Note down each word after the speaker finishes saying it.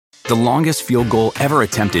The longest field goal ever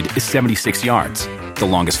attempted is 76 yards. The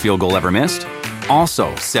longest field goal ever missed?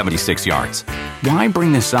 Also 76 yards. Why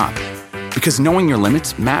bring this up? Because knowing your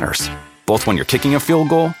limits matters, both when you're kicking a field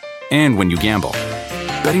goal and when you gamble.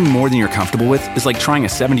 Betting more than you're comfortable with is like trying a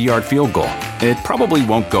 70-yard field goal. It probably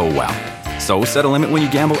won't go well. So set a limit when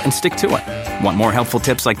you gamble and stick to it. Want more helpful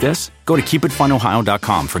tips like this? Go to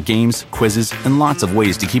keepitfunohio.com for games, quizzes, and lots of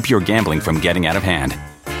ways to keep your gambling from getting out of hand.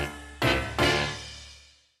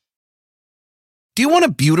 Do you want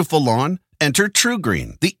a beautiful lawn? Enter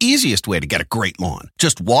TruGreen, the easiest way to get a great lawn.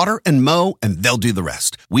 Just water and mow, and they'll do the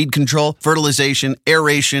rest. Weed control, fertilization,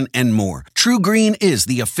 aeration, and more. TruGreen is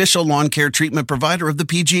the official lawn care treatment provider of the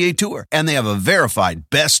PGA Tour, and they have a verified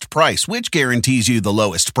best price, which guarantees you the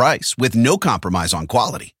lowest price with no compromise on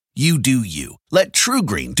quality. You do you. Let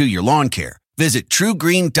TruGreen do your lawn care. Visit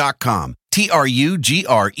TruGreen.com,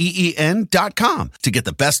 TruGreen.com to get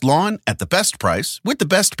the best lawn at the best price with the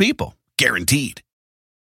best people. Guaranteed.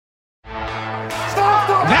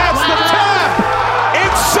 That's the tap!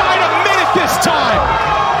 Inside a minute this time!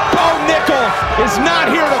 Bo Nickel is not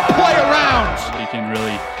here to play around! He can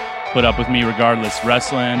really put up with me regardless.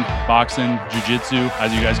 Wrestling, boxing, jiu-jitsu,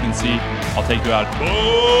 as you guys can see, I'll take you out. Bo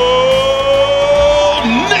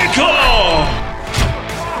Nickel!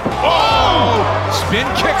 Oh! Spin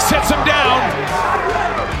kick sets him down.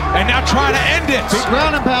 And now trying to end it. Big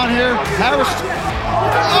ground and pound here. Harris. Oh!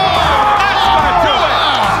 That's gonna do it!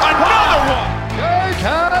 Another one!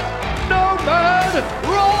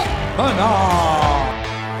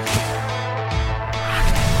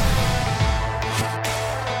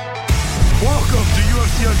 Welcome to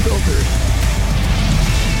UFC Unfiltered.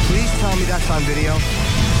 Please tell me that's on video.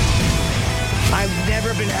 I've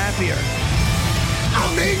never been happier.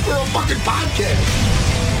 I'm made for a fucking podcast.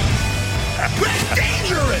 That's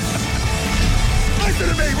dangerous. Listen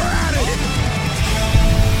to me, we're at it.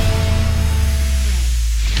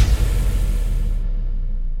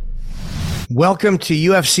 Welcome to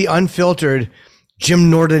UFC Unfiltered. Jim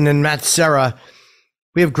Norton and Matt Serra.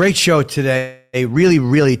 We have a great show today. Really,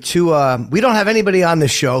 we don't have anybody on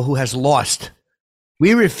this show who has lost.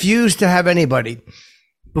 We refuse to have anybody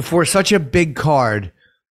before such a big card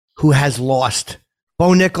who has lost.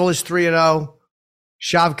 Bo Nickel is 3-0.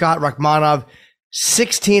 Shavkat Rakhmonov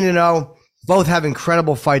 16-0. Both have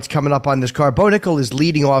incredible fights coming up on this card. Bo Nickel is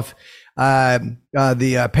leading off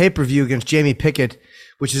the pay-per-view against Jamie Pickett,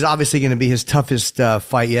 which is obviously going to be his toughest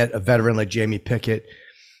fight yet, a veteran like Jamie Pickett.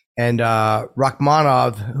 And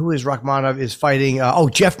Rakhmonov, who is Rakhmonov, is fighting,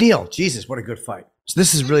 Jeff Neal. Jesus, what a good fight. So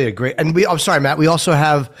this is really a great, and I'm sorry, Matt, we also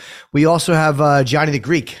have Johnny the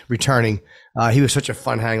Greek returning. He was such a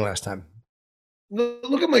fun hang last time.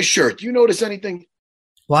 Look at my shirt. Do you notice anything?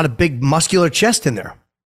 A lot of big muscular chest in there.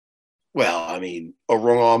 Well, I mean, a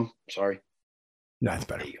wrong arm. Sorry. No, that's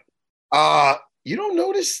better. You don't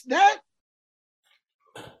notice that?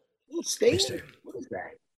 Little stain? What is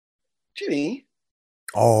that? Jimmy.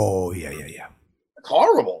 Oh, yeah. That's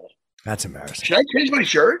horrible. That's embarrassing. Should I change my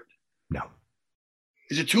shirt? No.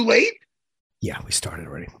 Is it too late? Yeah, we started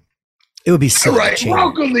already. It would be silly. All right,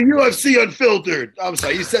 welcome to UFC Unfiltered. I'm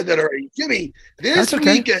sorry, you said that already. Jimmy, this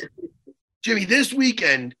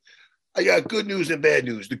weekend, I got good news and bad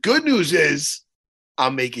news. The good news is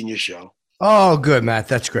I'm making your show. Oh, good, Matt.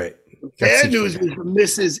 That's great. Bad news is the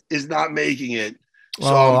missus is not making it.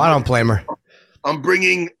 So I don't blame her. I'm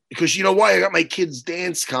bringing, because you know why? I got my kids'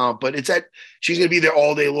 dance comp, but she's going to be there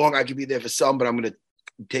all day long. I could be there for some, but I'm going to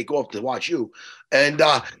take off to watch you. And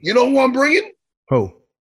you know who I'm bringing? Who?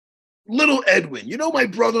 Little Edwin. You know my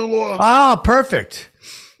brother-in-law? Oh, perfect.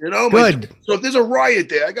 You know? Good. So if there's a riot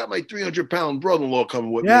there, I got my 300-pound brother-in-law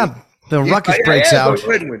coming with me. Yeah, the ruckus breaks out.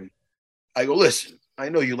 Edwin. I go, listen, I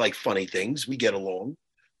know you like funny things. We get along.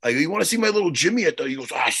 I go, you want to see my little Jimmy? He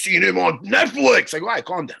goes, I seen him on Netflix. I go, all right,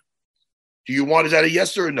 calm down. Do you want, is that a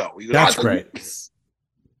yes or a no? He goes, that's great.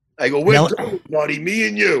 I go, we're buddy, me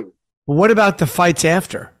and you. Well, what about the fights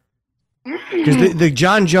after? Because the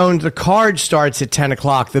John Jones, the card starts at 10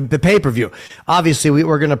 o'clock, the pay-per-view. Obviously,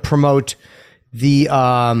 we're going to promote the,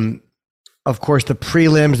 of course, the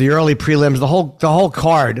prelims, the early prelims, the whole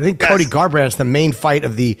card. I think Cody Garbrandt's the main fight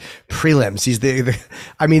of the prelims. He's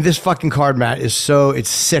this fucking card, Matt, it's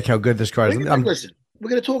sick how good this card is. Listen, we're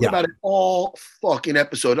going to talk about it all fucking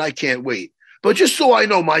episode. I can't wait. But just so I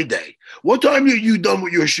know my day, what time are you done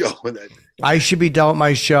with your show? I should be done with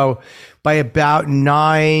my show by about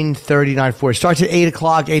 9:30, 9:40. Starts at 8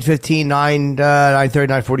 o'clock, 8:15, 9:30,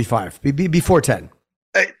 9:45, before 10.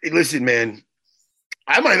 Hey, listen, man,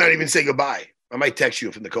 I might not even say goodbye. I might text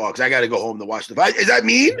you from the car because I got to go home to watch the fight. Is that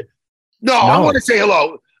mean? No. I want to say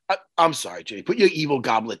hello. I'm sorry, Jay. Put your evil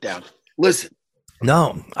goblet down. Listen,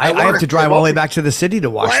 No, I have to drive all the way back to the city to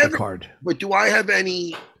watch the card. But do I have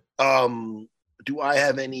any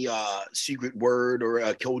secret word or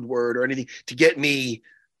a code word or anything to get me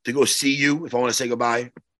to go see you if I want to say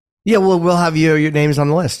goodbye? Yeah, we'll have your names on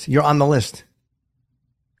the list. You're on the list.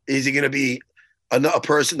 Is it going to be a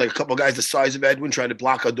person, like a couple of guys the size of Edwin, trying to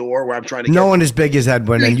block a door where I'm trying to No one as big as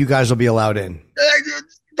Edwin, and you guys will be allowed in.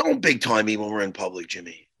 Don't big time me when we're in public,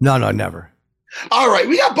 Jimmy. No, never. All right,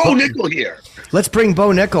 we got Bo Nickel here. Let's bring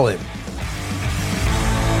Bo Nickel in.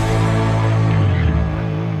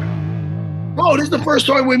 Bo, this is the first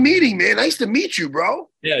time we're meeting, man. Nice to meet you, bro.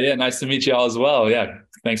 Yeah. Nice to meet you all as well. Yeah.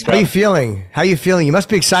 Thanks for How you feeling? You must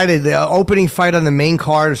be excited. The opening fight on the main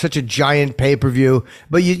card is such a giant pay-per-view,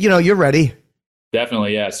 but you're ready.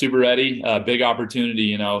 Definitely, yeah. Super ready. Big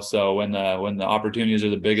opportunity, so when the opportunities are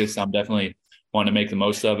the biggest, I'm definitely wanting to make the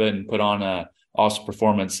most of it and put on a awesome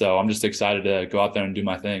performance. So I'm just excited to go out there and do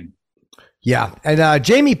my thing. Yeah. And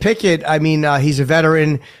Jamie Pickett, he's a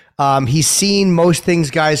veteran. He's seen most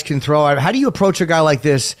things guys can throw. How do you approach a guy like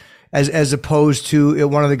this as opposed to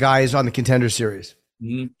one of the guys on the Contender Series?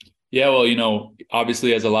 Mm-hmm. Yeah, well,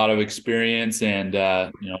 obviously has a lot of experience, and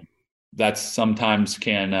that sometimes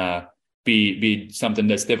can be something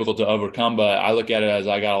that's difficult to overcome. But I look at it as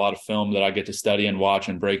I got a lot of film that I get to study and watch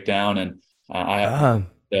and break down, and I have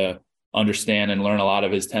to understand and learn a lot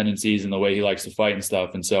of his tendencies and the way he likes to fight and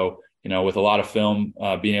stuff. And so, with a lot of film,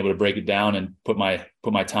 being able to break it down and put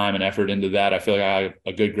my time and effort into that, I feel like I have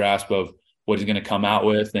a good grasp of what he's going to come out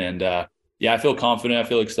with. And I feel confident. I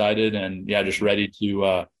feel excited, and just ready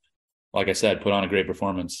to, like I said, put on a great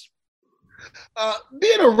performance.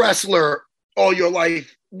 Being a wrestler all your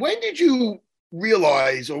life, when did you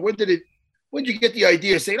realize, or when did you get the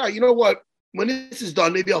idea of saying, oh, you know what? When this is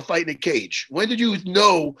done, maybe I'll fight in a cage. When did you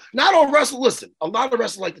know? Not all wrestlers. Listen, a lot of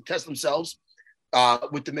wrestlers like to test themselves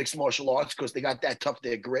with the mixed martial arts because they got that tough,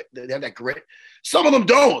 their grit. They have that grit. Some of them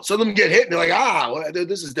don't. Some of them get hit and they're like, well,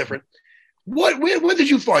 this is different. When did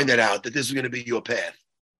you find that out, that this is going to be your path?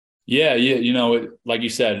 Yeah. Like you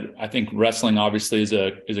said, I think wrestling obviously is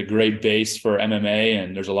a great base for MMA,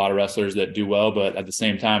 and there's a lot of wrestlers that do well, but at the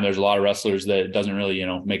same time, there's a lot of wrestlers that it doesn't really,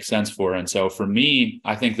 make sense for. And so for me,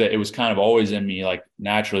 I think that it was kind of always in me, like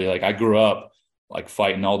naturally, like I grew up like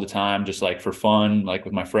fighting all the time, just like for fun, like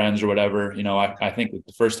with my friends or whatever. I think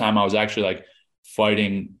the first time I was actually like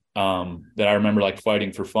fighting, that I remember like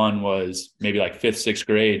fighting for fun was maybe like 5th, 6th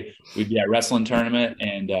grade. We'd be at a wrestling tournament,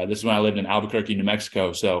 and this is when I lived in Albuquerque, New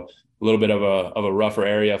Mexico. So a little bit of a rougher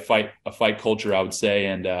area, a fight culture, I would say.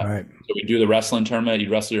 And right. So we'd do the wrestling tournament.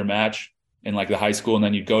 You'd wrestle your match in like the high school, and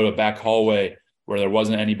then you'd go to a back hallway where there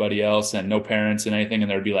wasn't anybody else and no parents and anything.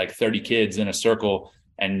 And there'd be like 30 kids in a circle,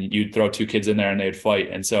 and you'd throw 2 kids in there and they'd fight.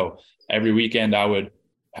 And so every weekend I would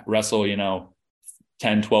wrestle,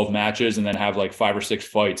 10, 12 matches, and then have like 5 or 6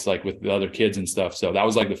 fights like with the other kids and stuff. So that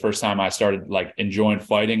was like the first time I started like enjoying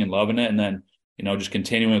fighting and loving it. And then, just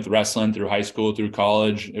continuing with wrestling through high school, through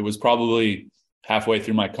college. It was probably halfway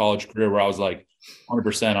through my college career where I was like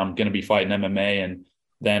 100% I'm going to be fighting MMA. And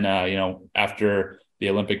then, after the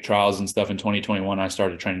Olympic trials and stuff in 2021, I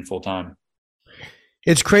started training full time.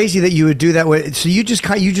 It's crazy that you would do that. So you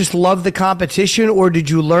just love the competition, or did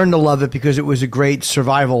you learn to love it because it was a great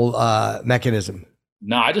survival mechanism?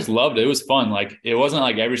 No, I just loved it. It was fun. Like, it wasn't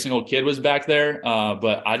like every single kid was back there,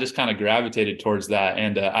 but I just kind of gravitated towards that.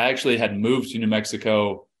 And I actually had moved to New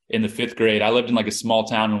Mexico in the 5th grade. I lived in like a small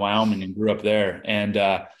town in Wyoming and grew up there.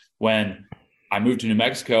 And when I moved to New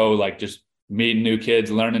Mexico, like just meeting new kids,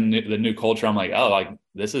 learning the new culture, I'm like, oh, like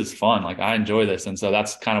this is fun. Like I enjoy this. And so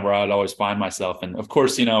that's kind of where I'd always find myself. And of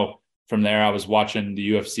course, from there, I was watching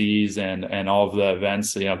the UFCs and all of the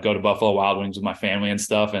events, go to Buffalo Wild Wings with my family and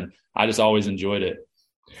stuff. And I just always enjoyed it.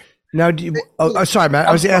 Now, sorry, Matt.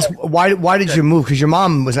 I was asked why did you move? Because your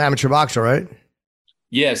mom was an amateur boxer, right?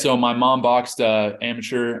 Yeah. So my mom boxed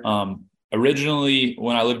amateur. Originally,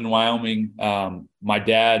 when I lived in Wyoming, my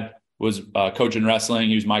dad was coaching wrestling.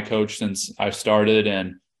 He was my coach since I started.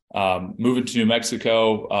 And moving to New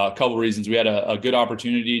Mexico, a couple of reasons. We had a good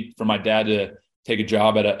opportunity for my dad to take a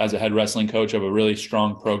job as a head wrestling coach of a really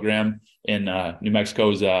strong program in New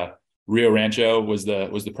Mexico's Rio Rancho was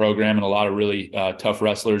the program, and a lot of really tough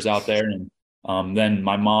wrestlers out there. And then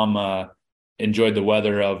my mom enjoyed the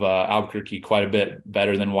weather of Albuquerque quite a bit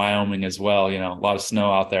better than Wyoming as well. A lot of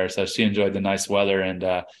snow out there. So she enjoyed the nice weather. And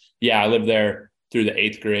I lived there through the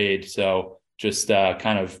 8th grade. So just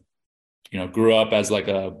kind of, grew up as like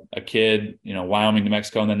a kid, Wyoming, New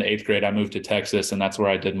Mexico. And then the 8th grade, I moved to Texas, and that's where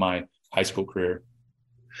I did my high school career.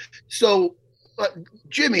 So,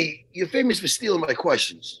 Jimmy, you're famous for stealing my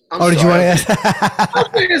questions. Did you want to ask? I was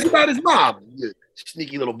curious about his mom.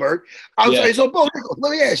 Sneaky little bird. I'm sorry. So, Bo,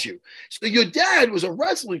 let me ask you. So, your dad was a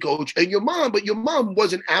wrestling coach, and your mom, but your mom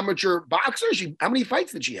was an amateur boxer. How many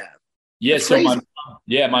fights did she have? Yeah, so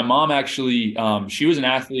my mom actually, she was an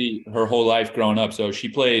athlete her whole life growing up. So she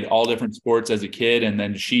played all different sports as a kid, and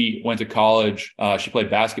then she went to college. She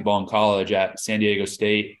played basketball in college at San Diego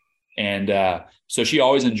State, and so she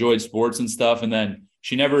always enjoyed sports and stuff. And then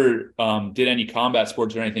she never did any combat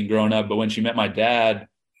sports or anything growing up. But when she met my dad,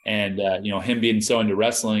 and him being so into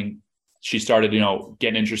wrestling, she started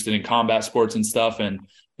getting interested in combat sports and stuff. And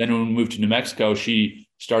then when we moved to New Mexico, she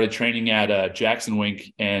started training at Jackson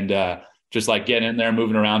Wink, and just like getting in there,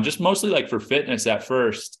 moving around, just mostly like for fitness at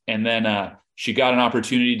first. And then she got an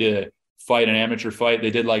opportunity to fight an amateur fight.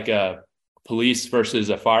 They did like a police versus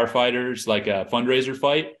a firefighters, like a fundraiser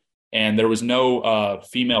fight. And there was no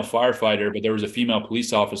female firefighter, but there was a female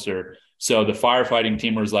police officer. So the firefighting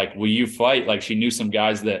team was like, will you fight? Like, she knew some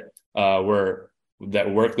guys that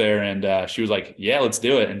worked there. And she was like, yeah, let's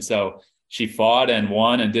do it. And so she fought and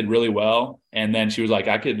won and did really well. And then she was like,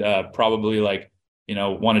 I could probably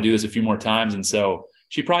want to do this a few more times. And so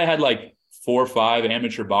she probably had like 4 or 5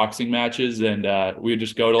 amateur boxing matches. And we would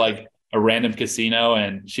just go to like a random casino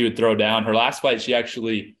and she would throw down. Her last fight,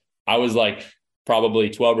 I was like probably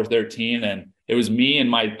 12 or 13. And it was me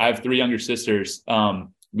and I have 3 younger sisters.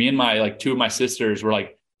 Me and my 2 of my sisters were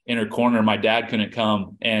like in her corner. My dad couldn't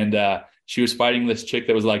come. And she was fighting this chick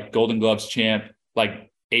that was like Golden Gloves champ, like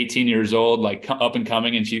 18 years old, like up and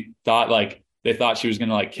coming. And they thought she was going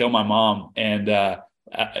to like kill my mom and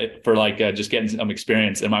for just getting some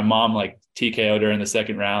experience. And my mom like TKO'd her in the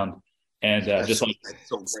second round and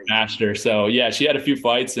smashed her. So yeah, she had a few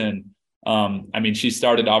fights and she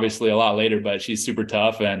started obviously a lot later, but she's super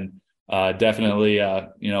tough and definitely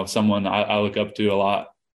someone I look up to a lot.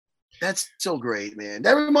 That's so great, man.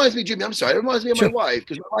 That reminds me, Jimmy, I'm sorry. That reminds me of my wife,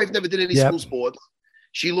 because my wife never did any school sports.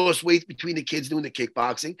 She lost weight between the kids doing the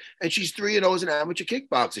kickboxing, and she's 3-0 as an amateur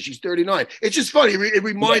kickboxer. She's 39. It's just funny. It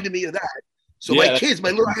reminded me of that. So my kids, I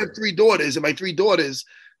have 3 daughters, and my 3 daughters,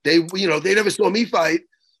 they never saw me fight,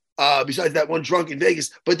 besides that one drunk in Vegas,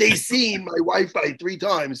 but they seen my wife fight 3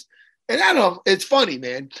 times. And I don't know, it's funny,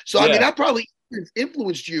 man. So, that probably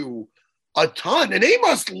influenced you a ton, and they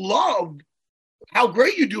must love how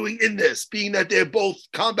great you're doing in this, being that they're both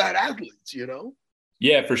combat athletes,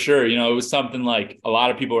 Yeah, for sure. It was something like a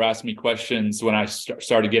lot of people were asking me questions when I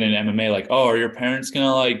started getting into MMA, like, oh, are your parents going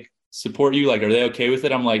to like support you? Like, are they okay with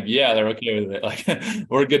it? I'm like, yeah, they're okay with it. Like,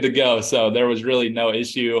 we're good to go. So there was really no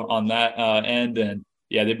issue on that end. And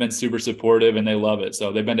yeah, they've been super supportive and they love it.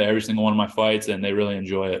 So they've been to every single one of my fights and they really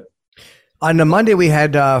enjoy it. On the Monday, we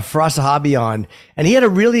had Firas Zahabi on, and he had a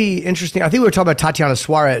really interesting, I think we were talking about Tatiana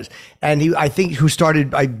Suarez, and who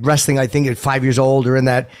started wrestling, I think at 5 years old or in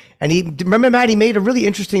that. And remember, Matt, he made a really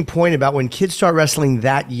interesting point about when kids start wrestling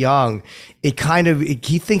that young, he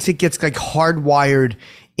thinks it gets like hardwired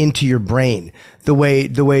into your brain, the way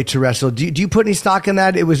to wrestle. Do you put any stock in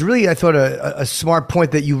that? It was really, I thought, a smart point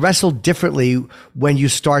that you wrestle differently when you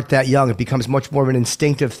start that young. It becomes much more of an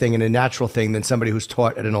instinctive thing and a natural thing than somebody who's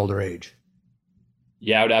taught at an older age.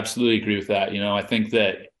 Yeah, I would absolutely agree with that. I think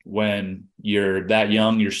that when you're that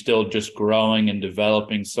young, you're still just growing and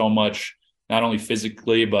developing so much, not only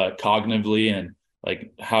physically, but cognitively, and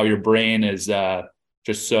like how your brain is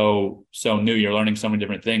just so new. You're learning so many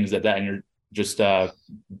different things and you're just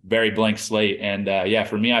very blank slate. And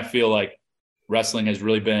for me, I feel like wrestling has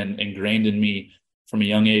really been ingrained in me from a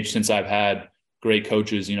young age since I've had great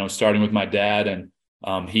coaches, starting with my dad.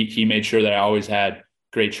 And he made sure that I always had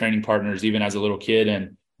great training partners, even as a little kid.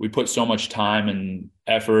 And we put so much time and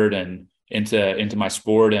effort and into my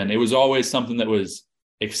sport. And it was always something that was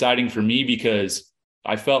exciting for me because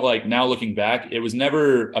I felt like, now looking back, it was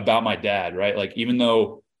never about my dad, right? Like, even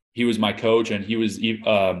though he was my coach and he was,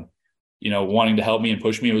 wanting to help me and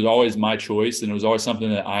push me, it was always my choice. And it was always something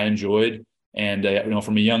that I enjoyed. And,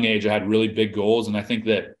 from a young age, I had really big goals. And I think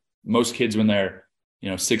that most kids, when they're,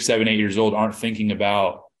 6, 7, 8 years old, aren't thinking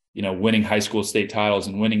about, winning high school state titles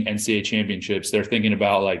and winning NCAA championships. They're thinking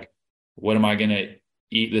about like, what am I going to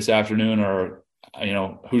eat this afternoon? Or,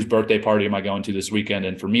 whose birthday party am I going to this weekend?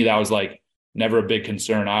 And for me, that was like never a big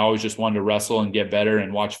concern. I always just wanted to wrestle and get better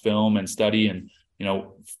and watch film and study. And,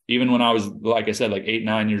 even when I was, like I said, like 8,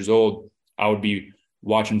 9 years old, I would be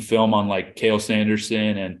watching film on like Cael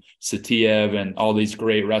Sanderson and Satiev and all these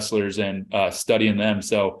great wrestlers and studying them.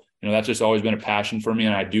 So, that's just always been a passion for me.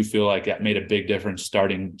 And I do feel like that made a big difference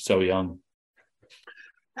starting so young.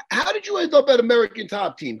 How did you end up at American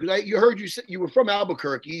Top Team? Because you heard you were from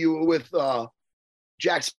Albuquerque. You were with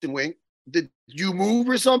Jackson Wink. Did you move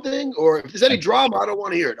or something? Or if there's any drama, I don't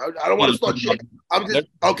want to hear it. I don't want to start shit.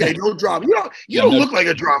 Okay, no drama. You don't look like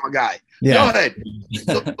a drama guy. Yeah. Go ahead.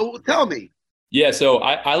 So, tell me. Yeah, so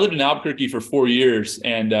I lived in Albuquerque for 4 years,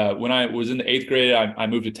 and when I was in the 8th grade, I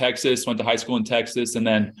moved to Texas, went to high school in Texas, and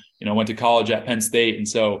then went to college at Penn State. And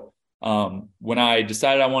so when I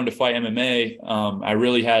decided I wanted to fight MMA, I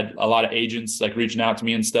really had a lot of agents like reaching out to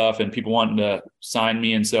me and stuff, and people wanting to sign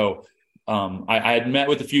me. And so I had met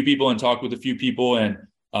with a few people and talked with a few people, and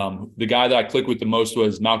the guy that I clicked with the most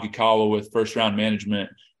was Malky Kawa with First Round Management,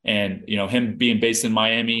 and him being based in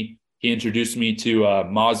Miami. He introduced me to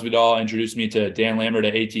Masvidal, introduced me to Dan Lambert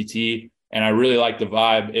at ATT, and I really liked the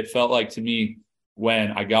vibe. It felt like to me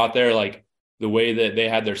when I got there, like the way that they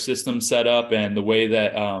had their system set up and the way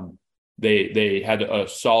that they had a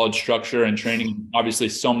solid structure and training, obviously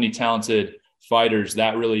so many talented fighters,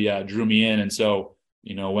 that really drew me in. And so,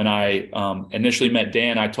 when I initially met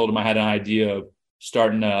Dan, I told him I had an idea of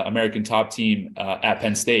starting an American Top Team at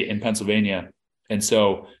Penn State in Pennsylvania. And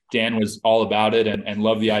so Dan was all about it and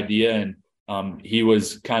loved the idea. And he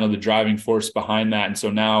was kind of the driving force behind that. And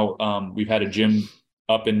so now we've had a gym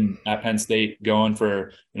up at Penn State going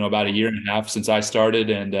for, about a year and a half since I started.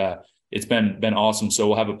 And it's been awesome. So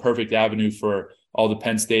we'll have a perfect avenue for all the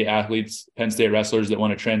Penn State athletes, Penn State wrestlers that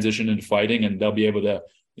want to transition into fighting, and they'll be able to,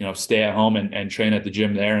 stay at home and train at the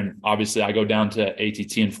gym there. And obviously I go down to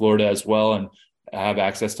ATT in Florida as well and have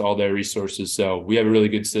access to all their resources. So we have a really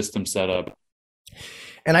good system set up.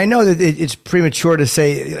 And I know that it's premature to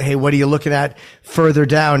say, hey, what are you looking at further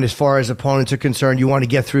down as far as opponents are concerned? You want to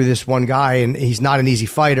get through this one guy, and he's not an easy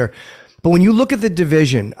fighter. But when you look at the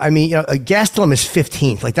division, I mean, Gastelum is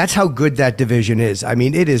 15th. Like, that's how good that division is. I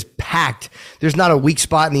mean, it is packed. There's not a weak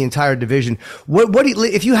spot in the entire division.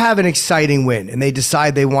 If you have an exciting win and they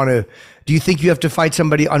decide they want to, do you think you have to fight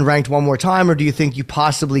somebody unranked one more time, or do you think you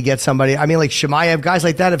possibly get somebody? I mean, like Chimaev, guys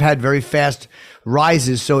like that have had very fast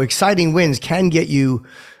rises. So exciting wins can get you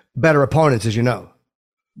better opponents, as you know.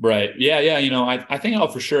 Right. Yeah. I think I'll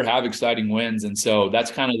for sure have exciting wins. And so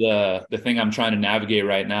that's kind of the thing I'm trying to navigate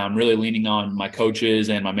right now. I'm really leaning on my coaches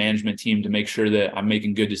and my management team to make sure that I'm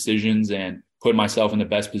making good decisions and put myself in the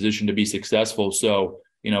best position to be successful. So,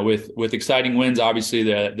 with exciting wins, obviously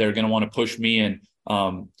they're going to want to push me. And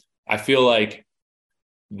I feel like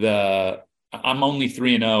I'm only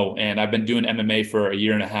 3-0, and I've been doing MMA for a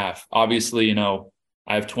year and a half. Obviously, I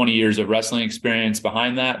have 20 years of wrestling experience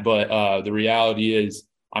behind that, but the reality is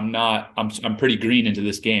I'm pretty green into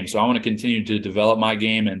this game. So I want to continue to develop my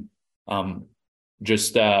game and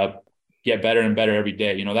just get better and better every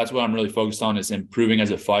day. That's what I'm really focused on, is improving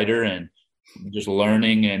as a fighter and just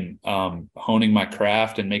learning and honing my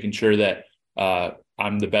craft and making sure that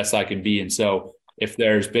I'm the best I can be. And so if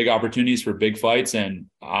there's big opportunities for big fights and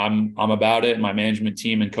I'm about it, and my management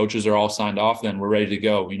team and coaches are all signed off, then we're ready to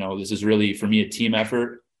go. This is really, for me, a team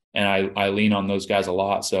effort, and I lean on those guys a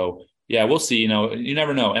lot. So yeah, we'll see. You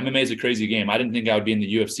never know. MMA is a crazy game. I didn't think I would be in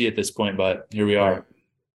the UFC at this point, but here we are.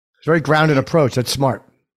 Very grounded approach. That's smart.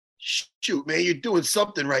 Shoot, man, you're doing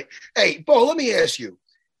something right. Hey, Bo, let me ask you.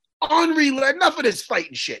 Enough of this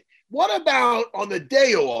fighting shit. What about on the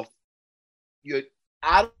day off?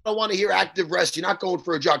 I don't want to hear active rest. You're not going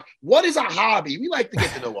for a jog. What is a hobby? We like to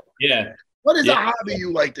get to know. Yeah. What is a hobby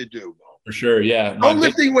you like to do? For sure, yeah. No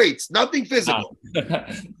lifting weights, nothing physical.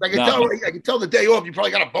 I can tell the day off, you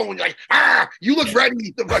probably got a bone. You're like, you look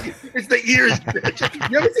ready. It's the ears.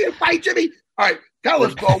 You ever see a fight, Jimmy? All right, tell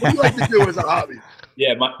us, Bo, what do you like to do as a hobby?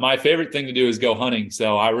 Yeah, my favorite thing to do is go hunting.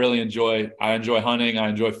 So I really enjoy hunting. I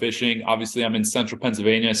enjoy fishing. Obviously, I'm in central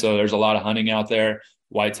Pennsylvania, so there's a lot of hunting out there.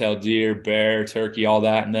 White-tailed deer, bear, turkey, all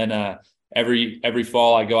that. And then every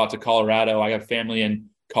fall I go out to Colorado. I have family in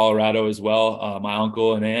Colorado as well, my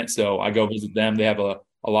uncle and aunt. So I go visit them. They have a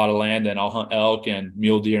lot of land, and I'll hunt elk and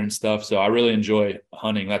mule deer and stuff. So I really enjoy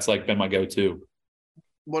hunting. That's been my go-to.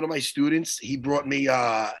 One of my students, he brought me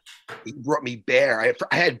bear.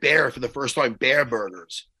 I had bear for the first time, bear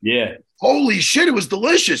burgers. Yeah. Holy shit, it was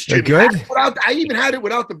delicious, Jimmy. Good? I even had it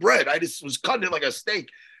without the bread. I just was cutting it like a steak.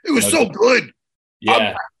 It was so good.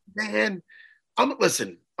 Yeah.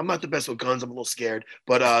 Listen, I'm not the best with guns. I'm a little scared,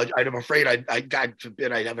 but I'm afraid God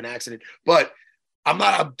forbid I'd have an accident. But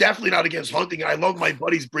I'm definitely not against hunting. And I love my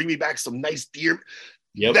buddies bring me back some nice deer.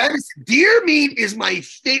 Yep. Deer meat is my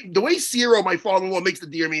favorite. The way Ciro, my father-in-law, makes the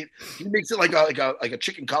deer meat, he makes it like a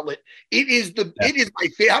chicken cutlet. It is my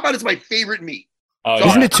favorite. How about it's my favorite meat?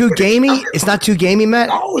 Isn't it too gamey? It's not too gamey, Matt?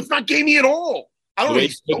 No, it's not gamey at all. I don't The way know.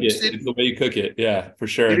 you cook it, it's the way you cook it. Yeah, for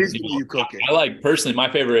sure. It is the way you cook it. I like, personally,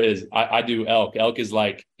 my favorite is I do elk. Elk is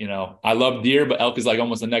like, I love deer, but elk is like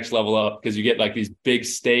almost the next level up because you get like these big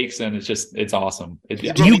steaks and it's awesome.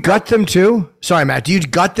 Do you gut them too? Sorry, Matt. Do you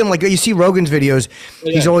gut them? Like you see Rogan's videos,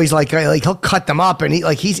 he's always like he'll cut them up and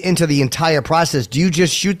he's into the entire process. Do you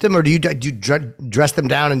just shoot them or do you dress them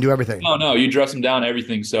down and do everything? No, you dress them down,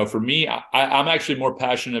 everything. So for me, I'm actually more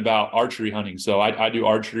passionate about archery hunting. So I do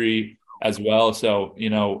archery as well. So,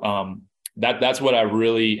 that's what I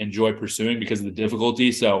really enjoy pursuing because of the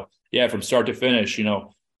difficulty. So yeah, from start to finish,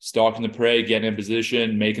 stalking the prey, getting in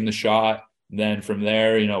position, making the shot. Then from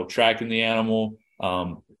there, tracking the animal,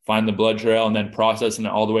 find the blood trail, and then processing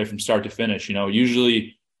it all the way from start to finish.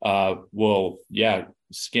 Usually we'll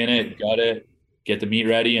skin it, gut it, get the meat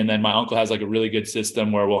ready. And then my uncle has like a really good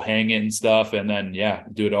system where we'll hang it and stuff. And then,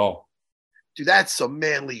 do it all. Dude, that's some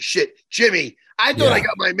manly shit. Jimmy, I thought I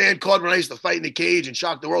got my man card when I used to fight in the cage and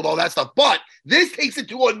shock the world, all that stuff. But this takes it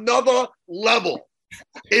to another level.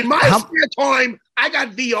 In my spare time, I got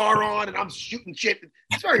VR on and I'm shooting shit.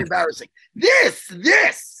 It's very embarrassing. This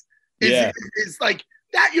is like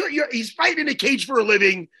that. He's fighting in a cage for a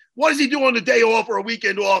living. What does he do on the day off or a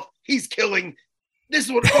weekend off? He's killing. This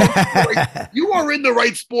is what you are in the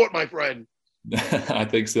right sport, my friend. I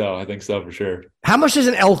think so for sure. How much does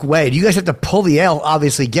an elk weigh? Do you guys have to pull the elk,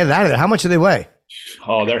 obviously, get it out of there? How much do they weigh?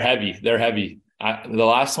 Oh, they're heavy. The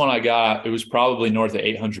last one I got, it was probably north of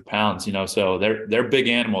 800 pounds, so they're big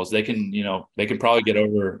animals. They can, they can probably get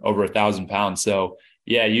over 1,000 pounds. So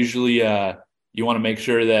yeah, usually you want to make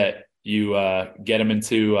sure that you get them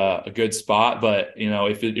into a good spot. But,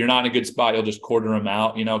 if you're not in a good spot, you'll just quarter them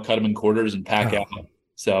out, cut them in quarters and pack out.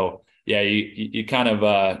 So yeah, you kind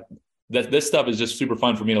of, this stuff is just super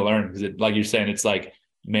fun for me to learn because like you're saying, it's like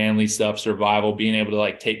manly stuff, survival, being able to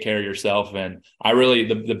like take care of yourself. And I really,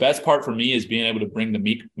 the best part for me is being able to bring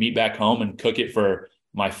the meat back home and cook it for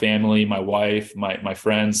my family, my wife, my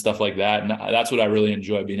friends, stuff like that. And that's what I really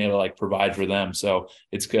enjoy, being able to like provide for them. So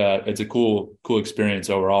it's a cool experience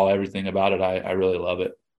overall. Everything about it, I really love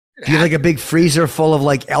it. Do you have like a big freezer full of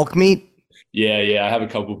like elk meat? Yeah. I have a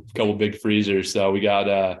couple big freezers. So we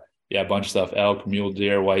got, a bunch of stuff: elk, mule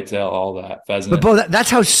deer, whitetail, all that, pheasant. But Bo, that's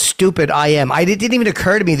how stupid I am. It didn't even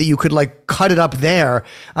occur to me that you could like cut it up there.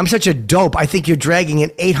 I'm such a dope. I think you're dragging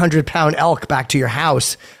an 800-pound elk back to your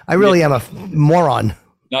house. I really am a moron.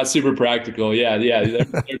 Not super practical. Yeah. There's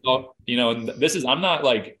all, I'm not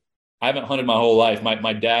like, I haven't hunted my whole life.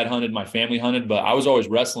 My dad hunted, my family hunted, but I was always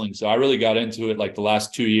wrestling. So I really got into it like the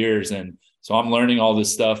last 2 years. And so I'm learning all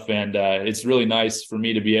this stuff. And it's really nice for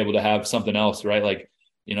me to be able to have something else, right? Like,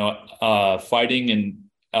 fighting and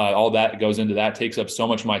all that goes into that, takes up so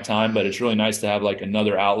much of my time, but it's really nice to have like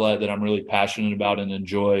another outlet that I'm really passionate about and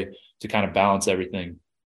enjoy to kind of balance everything.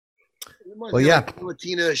 Well, yeah.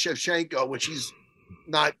 Valentina Shevchenko, when she's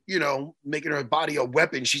not, making her body a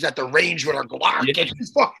weapon, she's at the range with her Glock. Yeah. And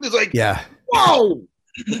she's fucking is like, whoa.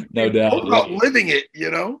 No doubt. About living it,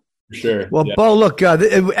 Sure. Well, yeah. Bo, look,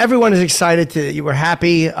 everyone is excited. You were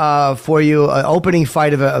happy for you. An opening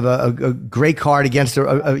fight of a great card against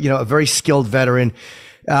a very skilled veteran.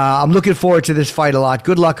 I'm looking forward to this fight a lot.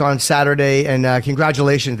 Good luck on Saturday, and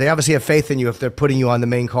congratulations. They obviously have faith in you if they're putting you on the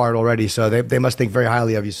main card already, so they must think very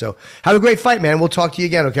highly of you. So have a great fight, man. We'll talk to you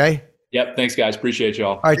again, okay? Yep. Thanks, guys. Appreciate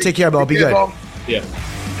y'all. All right. Take care, Bo. Be good. Bo. Yeah.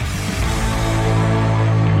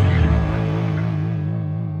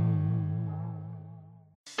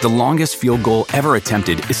 The longest field goal ever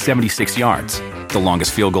attempted is 76 yards. The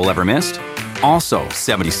longest field goal ever missed? Also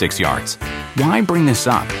 76 yards. Why bring this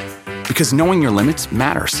up? Because knowing your limits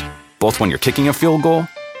matters, both when you're kicking a field goal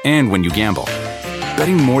and when you gamble.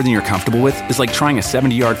 Betting more than you're comfortable with is like trying a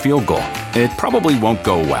 70-yard field goal. It probably won't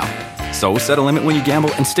go well. So set a limit when you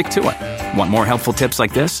gamble and stick to it. Want more helpful tips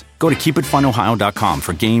like this? Go to keepitfunohio.com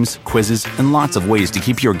for games, quizzes, and lots of ways to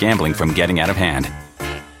keep your gambling from getting out of hand.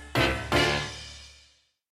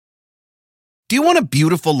 Do you want a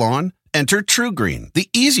beautiful lawn? Enter TruGreen, the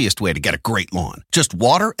easiest way to get a great lawn. Just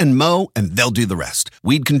water and mow, and they'll do the rest.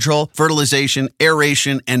 Weed control, fertilization,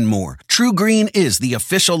 aeration, and more. TruGreen is the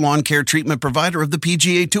official lawn care treatment provider of the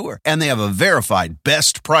PGA Tour, and they have a verified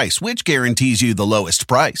best price, which guarantees you the lowest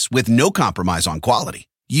price with no compromise on quality.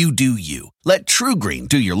 You do you. Let TruGreen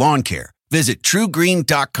do your lawn care. Visit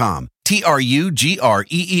TruGreen.com,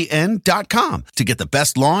 TruGreen.com, to get the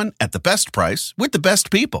best lawn at the best price with the best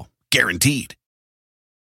people. Guaranteed.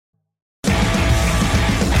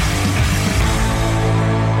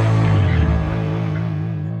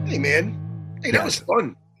 Hey, man. Hey, that was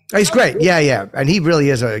fun. He's great. Yeah. And he really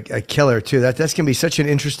is a killer, too. That's going to be such an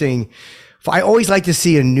interesting I always like to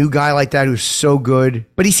see a new guy like that who's so good,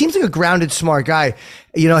 but he seems like a grounded, smart guy.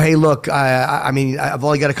 You know, hey, look, I mean, I've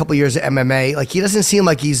only got a couple years of MMA. Like, he doesn't seem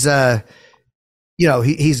like he's, you know,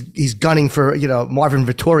 he's gunning for, you know, Marvin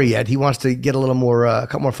Vettori yet. He wants to get a little more, a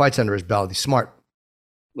couple more fights under his belt. He's smart.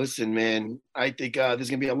 Listen, man, I think there's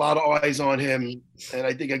going to be a lot of eyes on him. And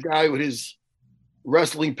I think a guy with his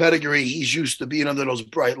wrestling pedigree, he's used to being under those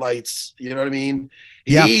bright lights. You know what I mean?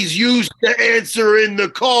 Yeah. He's used to answering the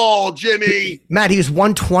call, Jimmy. Matt, he was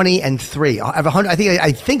 120-3.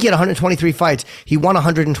 I think he had 123 fights. He won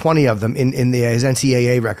 120 of them in his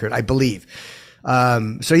NCAA record, I believe.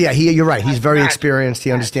 So yeah, you're right. He's very experienced.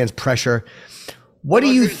 He understands pressure. What do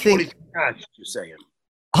you think? You're saying?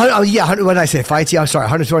 Oh yeah, what did I say? Fights? Yeah, I'm sorry,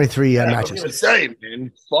 123 matches. I'm saying,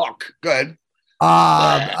 man. Fuck. Go ahead.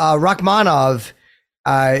 Rachmanov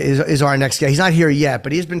is our next guy. He's not here yet,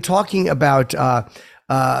 but he's been talking about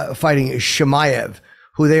fighting Chimaev,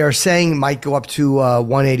 who they are saying might go up to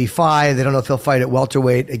 185. They don't know if he'll fight at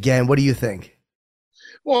welterweight again. What do you think?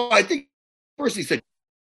 Well, I think first he said,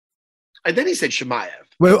 and then he said Chimaev.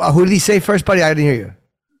 Wait, who did he say first, buddy? I didn't hear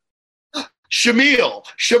you. Chimaev.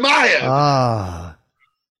 Ah.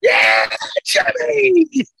 Yeah, Jimmy.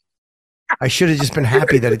 I should have just been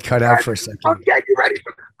happy that it cut out for a second. I'm getting ready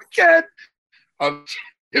for the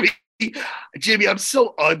weekend. Jimmy, I'm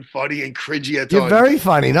so unfunny and cringy at times. You're very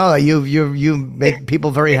funny. No, you make people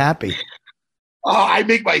very happy. Oh, I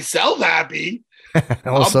make myself happy.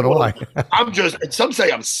 Well, so do I. I'm just. Some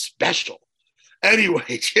say I'm special.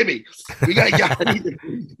 Anyway, Jimmy, we got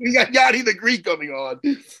Yanni the Greek coming on.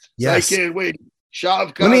 Yes, so I can't wait.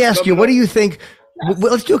 Let me ask you, what do you think? Yes.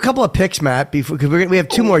 Let's do a couple of picks, Matt, because we have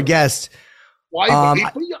two more guests. Why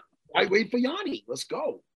wait for Yanni? Let's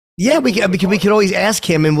go. Yeah, we could always ask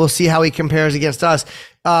him, and we'll see how he compares against us.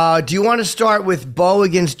 Do you want to start with Bo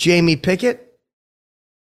against Jamie Pickett?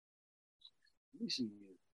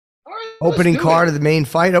 Right, opening card of the main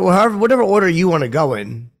fight, or whatever order you want to go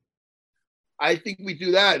in. I think we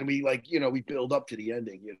do that, and we we build up to the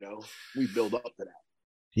ending. We build up to that.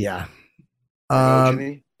 Yeah.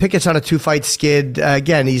 Pickett's on a 2-fight skid.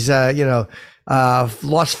 Again, he's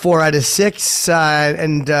lost 4 out of 6,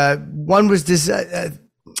 and one was this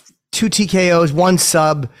 2 TKOs, 1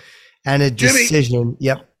 sub, and a decision. Jimmy,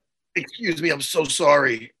 yep. Excuse me, I'm so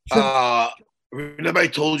sorry. Remember I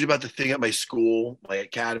told you about the thing at my school, my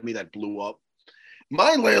academy that blew up?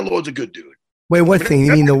 My landlord's a good dude. Wait, what thing?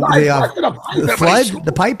 You mean the flood?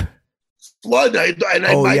 The pipe? Flood. I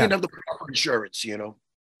didn't have the proper insurance,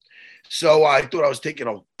 So I thought I was taking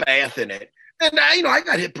a bath in it. And I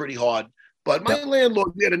got hit pretty hard. But my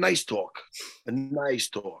landlord, we had a nice talk.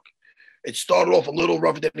 It started off a little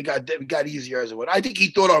rough, then it got easier as it went. I think he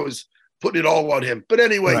thought I was putting it all on him. But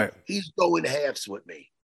anyway, He's going halves with me.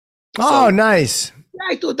 Oh, nice.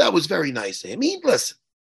 I thought that was very nice of him. He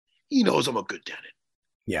knows I'm a good tenant.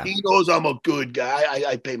 Yeah. He knows I'm a good guy.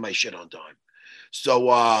 I pay my shit on time. So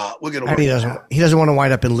we're going to work. He doesn't want to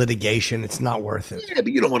wind up in litigation. It's not worth it. Yeah,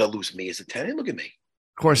 but you don't want to lose me as a tenant. Look at me.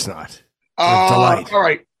 Of course not. All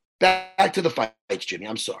right. Back to the fights, Jimmy.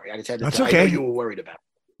 I'm sorry. I just had to. That's okay. I know you were worried about it.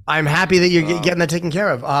 I'm happy that you're getting that taken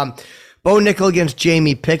care of. Bo Nickel against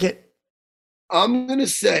Jamie Pickett. I'm going to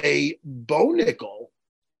say Bo Nickel,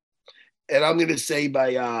 and I'm going to say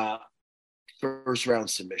by first round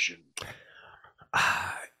submission.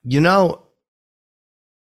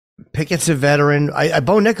 Pickett's a veteran.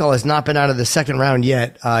 Bo Nickel has not been out of the second round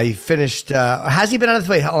yet. He finished. Has he been out of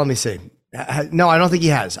the fight? Let me see. No, I don't think he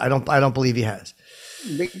has. I don't believe he has.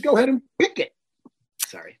 Go ahead and pick it.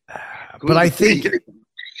 Sorry, but I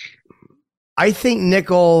think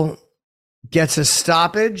Nickel gets a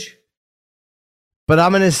stoppage. But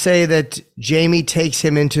I'm going to say that Jamie takes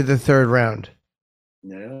him into the third round.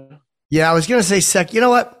 Yeah, I was going to say second. You know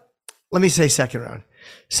what? Let me say second round.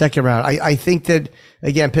 I think that,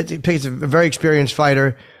 again, Pickett's a very experienced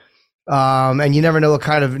fighter, and you never know what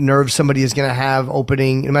kind of nerves somebody is going to have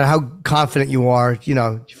opening, no matter how confident you are,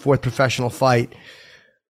 fourth professional fight.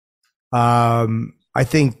 I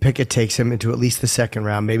think Pickett takes him into at least the second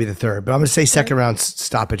round, maybe the third. But I'm going to say second round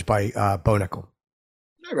stoppage by Bo Nickel.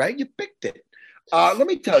 All right, you picked it. Let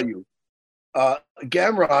me tell you,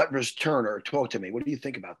 Gamrot versus Turner, talk to me. What do you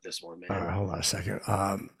think about this one, man? All right, hold on a second.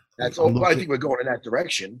 I think we're going in that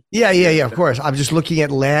direction. Yeah, of course. I'm just looking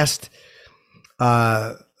at last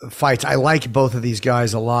fights. I like both of these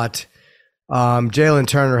guys a lot. Jalen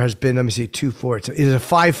Turner has been, 2-4. It is a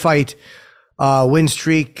 5-fight win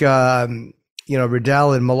streak.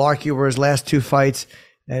 Riddell and Malarkey were his last 2 fights.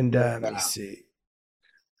 And let me see.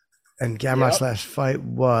 And Gamrot's last fight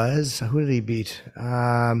was, who did he beat?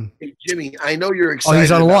 Hey, Jimmy, I know you're excited.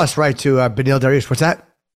 He's on a loss, right, to Beneil Dariush. What's that?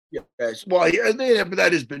 Yeah, Yes. Well, yeah, but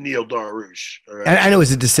that is Beneil Dararouche. Right? And it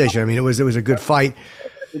was a decision. I mean, it was a good fight.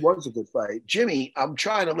 It was a good fight. Jimmy, I'm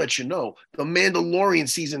trying to let you know, The Mandalorian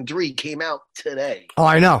season 3 came out today. Oh,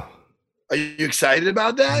 I know. Are you excited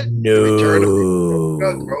about that? No. The return of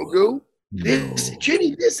Grogu?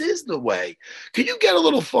 Jimmy, this is the way. Can you get a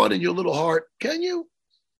little fun in your little heart? Can you?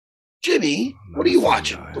 Jimmy, what are you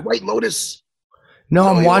watching? The White Lotus? No,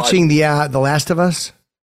 I'm watching The Last of Us.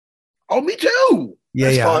 Oh, me too. Yeah,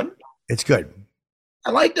 That's fun. It's good.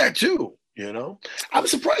 I like that too. You know, I'm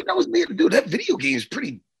surprised that was made. Dude, that video game is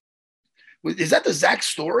pretty. Is that the Zach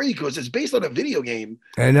story? Because it's based on a video game.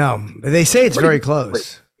 I know. They say it's very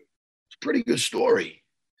close. It's a pretty good story.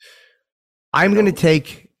 I'm going to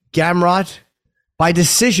take Gamrot by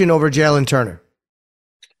decision over Jalen Turner.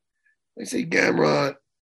 I say Gamrot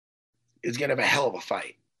is going to have a hell of a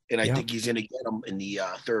fight. And I think he's going to get him in the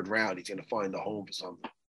third round. He's going to find the home for something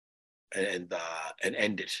and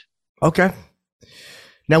end it. Okay.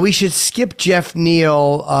 Now we should skip Jeff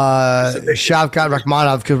Neal, Shavkat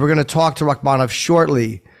Rakhmonov, because we're going to talk to Rakhmonov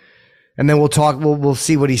shortly, and then we'll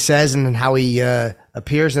see what he says and how he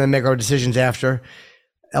appears, and then make our decisions after.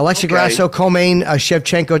 Alexa Grasso, co-main,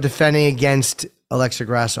 Shevchenko defending against Alexa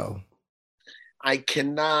Grasso. I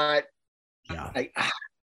cannot. Yeah.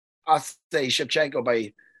 I'll say Shevchenko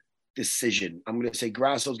by decision. I'm going to say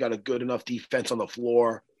Grasso's got a good enough defense on the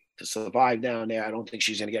floor to survive down there. I don't think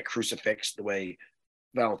she's going to get crucifixed the way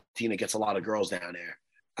Valentina gets a lot of girls down there.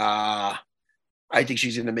 I think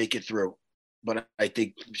she's going to make it through, but I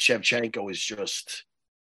think Shevchenko is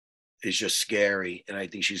just scary, and I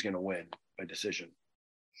think she's going to win by decision.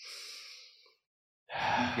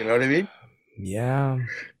 You know what I mean? Yeah.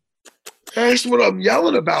 That's what I'm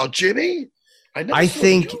yelling about, Jimmy. I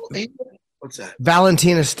think what's that?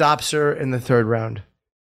 Valentina stops her in the third round.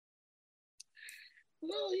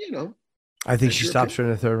 Well, you know. I think she stops her in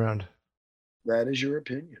the third round. That is your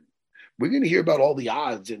opinion. We're going to hear about all the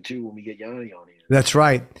odds in too when we get Yanni on here. That's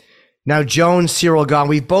right. Now Jones, Cyril Gane.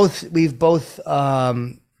 We've both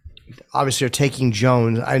obviously are taking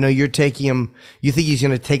Jones. I know you're taking him. You think he's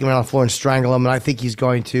going to take him out on the floor and strangle him, and I think he's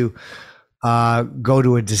going to go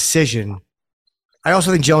to a decision. I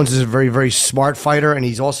also think Jones is a very, very smart fighter, and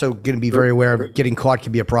he's also going to be very aware of getting caught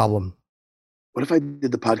can be a problem. What if I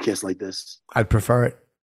did the podcast like this? I'd prefer it.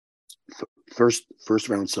 First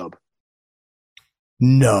round sub.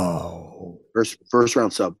 No. First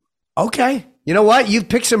round sub. Okay. You know what? You've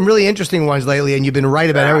picked some really interesting ones lately, and you've been right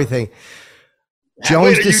about everything.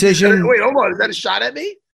 Jones' decision. Wait, hold on. Is that a shot at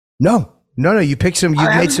me? No. You picked some.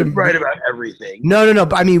 You've made some. Right about everything. No.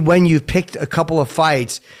 But I mean, when you've picked a couple of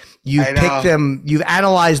fights, you've picked them. You've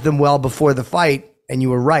analyzed them well before the fight, and you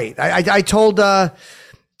were right. I told I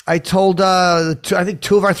think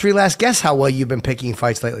 2 of our 3 last guests how well you've been picking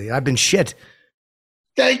fights lately. I've been shit.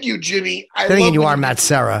 Thank you, Jimmy. Thinking you are Matt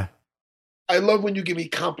Serra. I love when you give me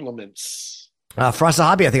compliments. Firas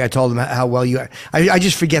Zahabi, I think I told him how well you. I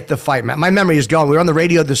just forget the fight. My memory is gone. We were on the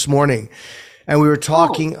radio this morning, and we were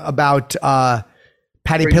talking about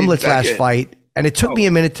Paddy Pimblett's last fight, and it took me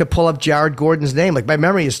a minute to pull up Jared Gordon's name. Like my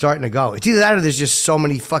memory is starting to go. It's either that or there's just so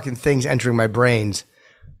many fucking things entering my brains.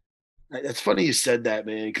 That's funny you said that,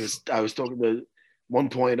 man, because I was talking to one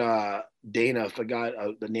point. Dana forgot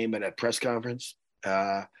the name of that press conference.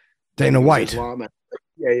 Dana White.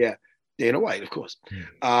 Yeah. Dana White, of course.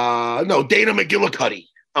 No, Dana McGillicuddy.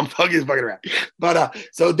 I'm fucking around. But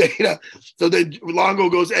so then Longo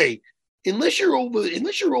goes, hey, unless you're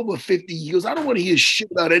over 50, he goes, I don't want to hear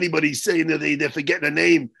shit about anybody saying that they're forgetting a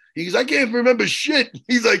name. He goes, I can't remember shit.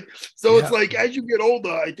 He's like, it's like as you get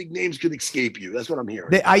older, I think names could escape you. That's what I'm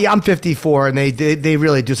hearing. I'm 54, and they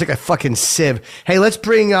really do. It's like a fucking sieve. Hey, let's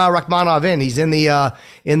bring Rakhmonov in. He's in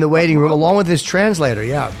the waiting room along with his translator.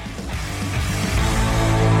 Yeah.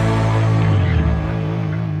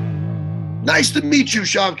 Nice to meet you,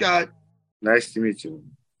 Shavkat. Nice to meet you.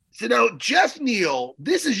 So now, Jeff Neal,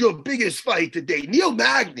 this is your biggest fight today. Neil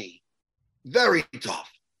Magny, very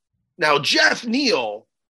tough. Now, Jeff Neal,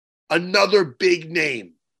 another big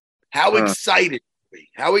name. How excited are we?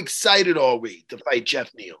 How excited are we to fight Jeff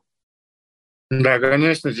Neal? Да,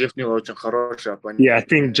 конечно, Jeff Neal очень хороший оппонент. Yeah, I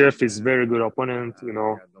think Jeff is a very good opponent. You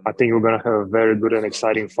know, I think we're going to have a very good and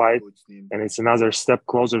exciting fight. And it's another step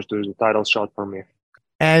closer to the title shot for me.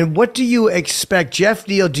 And what do you expect, Jeff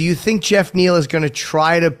Neal? Do you think Jeff Neal is going to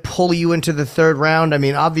try to pull you into the third round? I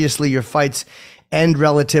mean, obviously your fights end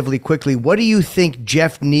relatively quickly. What do you think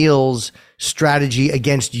Jeff Neal's strategy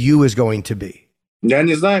against you is going to be? Я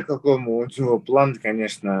не знаю, какой у него план,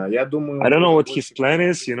 конечно. Я думаю. I don't know what his plan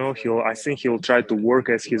is. You know, I think he'll try to work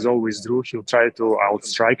as he's always do. He'll try to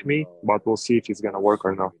outstrike me, but we'll see if he's gonna work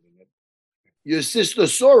or not. your sister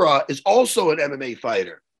Sora is also an MMA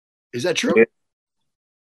fighter. Is that true? Yeah.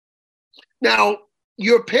 Now,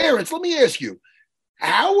 your parents, let me ask you,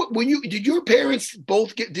 did your parents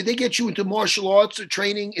both did they get you into martial arts or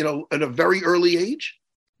training at a very early age?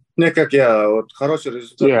 Не как я, вот хороший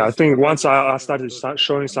результат. Yeah, I think once I started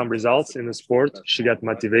showing some results in the sport, she got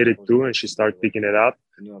motivated too, and she started picking it up.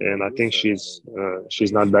 And I think she's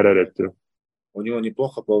not bad at it too. У него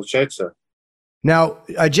неплохо получается. Now,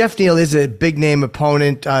 Jeff Neal is a big name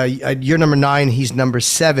opponent. You're number 9. He's number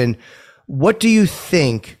 7. What do you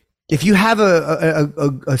think? If you have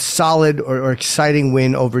a solid or exciting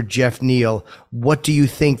win over Jeff Neal, what do you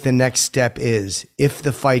think the next step is if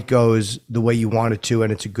the fight goes the way you want it to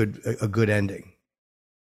and it's a good ending?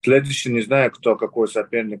 Следующий не знаю, кто какой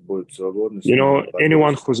соперник будет свободный. You know,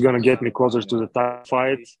 anyone who's gonna get me closer to the top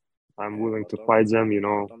fight, I'm willing to fight them. You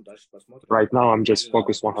know, right now I'm just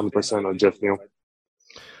focused 100% on Jeff Neal.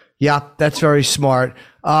 Yeah, that's very smart.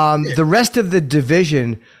 The rest of the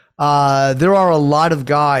division. There are a lot of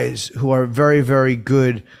guys who are very, very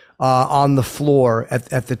good on the floor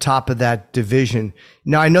at the top of that division.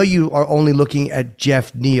 Now, I know you are only looking at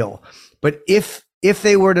Jeff Neal, but if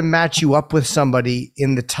they were to match you up with somebody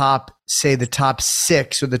in the top, say the top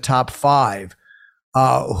 6 or the top 5,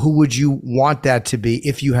 who would you want that to be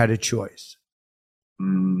if you had a choice?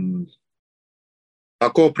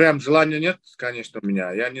 Такого прям желания нет, конечно, у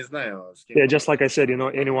меня. Я не знаю. Yeah, just like I said, you know,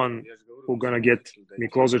 anyone who's gonna get me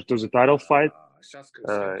closer to the title fight,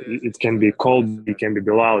 it can be Colby, it can be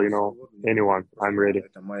Bilal, you know, anyone. I'm ready.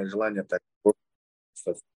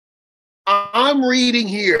 I'm reading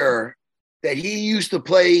here that he used to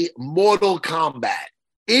play Mortal Kombat.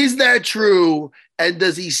 Is that true? And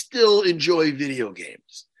does he still enjoy video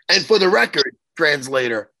games? And for the record,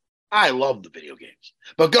 translator, I love the video games.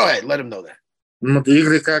 But go ahead, let him know that.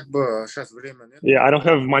 Yeah, I don't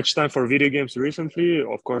have much time for video games recently.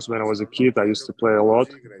 Of course, when I was a kid, I used to play a lot.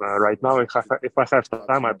 Right now, if I have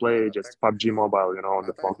time, I play just PUBG Mobile, you know, on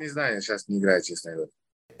the phone.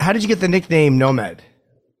 How did you get the nickname Nomad?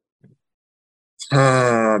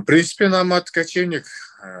 В принципе, Nomad кочевник.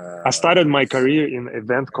 I started my career in an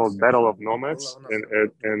event called Battle of Nomads,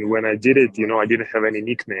 and when I did it, you know, I didn't have any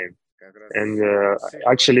nickname. And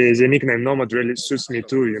actually, the nickname Nomad really suits me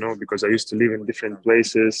too, you know, because I used to live in different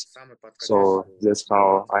places. So that's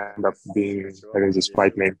how I ended up having this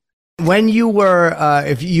fight name. When you were,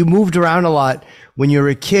 if you moved around a lot when you were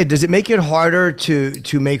a kid, does it make it harder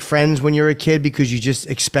to make friends when you're a kid because you just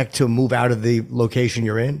expect to move out of the location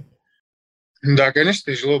you're in? Да,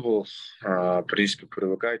 конечно, тяжело было, в принципе,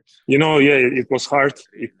 привыкать. You know, yeah, it was hard.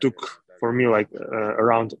 It took for me like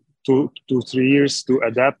around 2-3 years to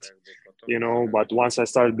adapt, you know, but once I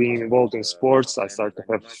started being involved in sports, I started to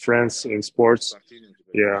have friends in sports.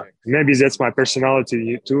 Yeah, maybe that's my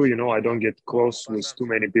personality too, you know, I don't get close with too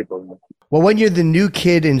many people. Well, when you're the new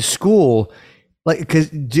kid in school, like, because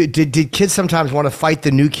did kids sometimes want to fight the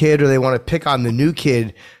new kid or they want to pick on the new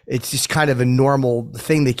kid? It's just kind of a normal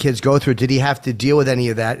thing that kids go through. Did he have to deal with any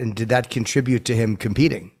of that? And did that contribute to him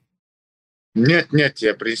competing? Нет,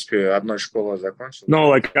 я, в принципе, одной школу закончил. No,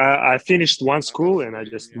 like I finished one school and I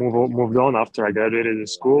just moved on after I graduated in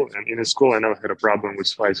school. And in the school, I never had a problem with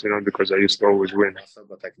fights, you know, because I used to always win.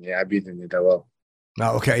 Особо так не обидно не давал.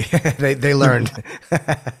 Oh, okay. they learned.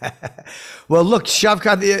 Well, look,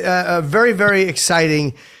 Shavkat, a very, very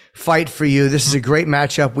exciting fight for you. This is a great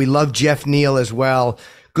matchup. We love Jeff Neal as well.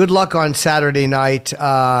 Good luck on Saturday night.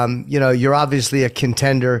 You know, you're obviously a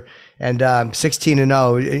contender and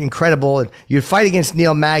 16-0, incredible. And your fight against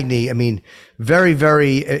Neil Magny, I mean, very,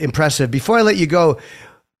 very impressive. Before I let you go,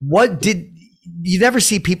 you never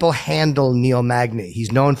see people handle Neil Magny.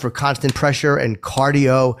 He's known for constant pressure and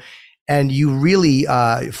cardio. And you really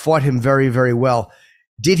fought him very, very well.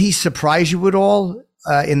 Did he surprise you at all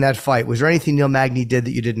in that fight? Was there anything Neil Magny did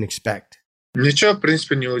that you didn't expect? Ничего, в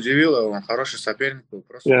принципе, не удивило. Он хороший соперник был.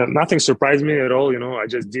 Yeah, nothing surprised me at all. You know, I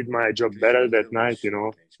just did my job better that night, you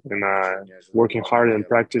know, and working hard in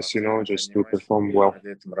practice, you know, just to perform well.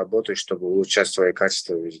 Работаю, чтобы улучшать свои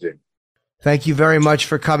качества везде. Thank you very much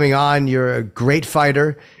for coming on. You're a great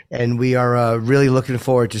fighter, and we are really looking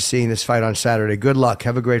forward to seeing this fight on Saturday. Good luck.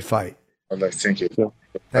 Have a great fight. Thank you.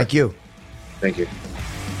 Thank you. Thank you.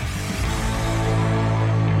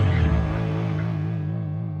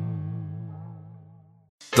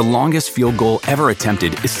 The longest field goal ever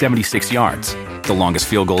attempted is 76 yards. The longest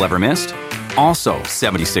field goal ever missed? Also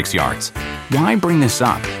 76 yards. Why bring this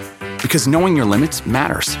up? Because knowing your limits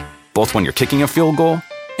matters, both when you're kicking a field goal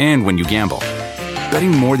and when you gamble.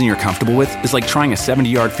 Betting more than you're comfortable with is like trying a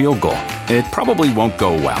 70-yard field goal. It probably won't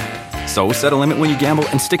go well. So set a limit when you gamble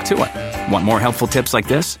and stick to it. Want more helpful tips like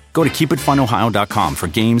this? Go to keepitfunohio.com for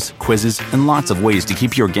games, quizzes, and lots of ways to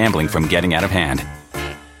keep your gambling from getting out of hand.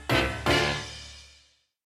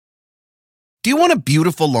 Do you want a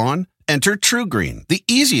beautiful lawn? Enter TruGreen, the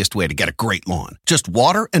easiest way to get a great lawn. Just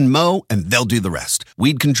water and mow, and they'll do the rest.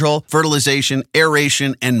 Weed control, fertilization,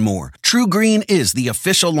 aeration, and more. TruGreen is the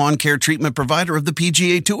official lawn care treatment provider of the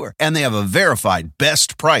PGA Tour, and they have a verified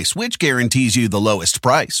best price, which guarantees you the lowest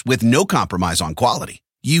price with no compromise on quality.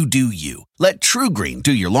 You do you. Let TruGreen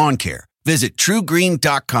do your lawn care. Visit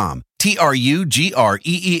TruGreen.com,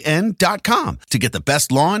 TruGreen.com to get the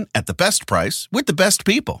best lawn at the best price with the best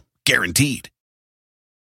people. Guaranteed.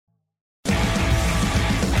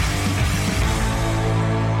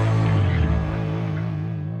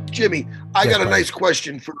 Jimmy, I got a nice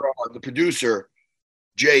question for the producer,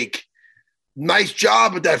 Jake. Nice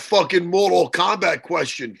job with that fucking Mortal Kombat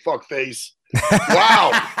question, fuckface.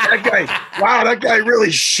 Wow, that guy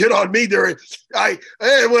really shit on me during. I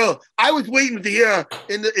was waiting to hear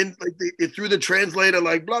through the translator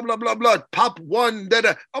like blah blah blah blah pop one da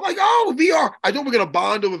da. I'm like, oh, VR. I thought we're gonna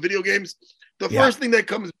bond over video games. The first thing that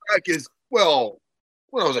comes back is, well,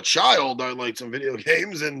 when I was a child, I liked some video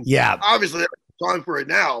games, and obviously I have time for it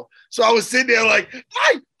now. So I was sitting there like,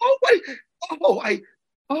 I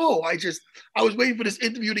was waiting for this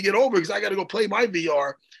interview to get over because I got to go play my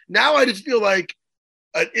VR. Now I just feel like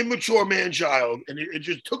an immature man-child, and it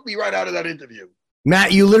just took me right out of that interview.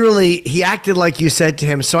 Matt, he acted like you said to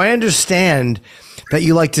him, so I understand that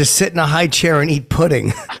you like to sit in a high chair and eat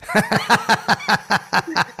pudding.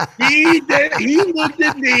 He looked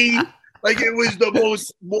at me like it was the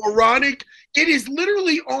most moronic. It is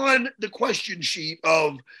literally on the question sheet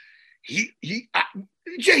of Jake,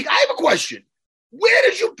 I have a question. Where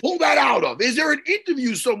did you pull that out of? Is there an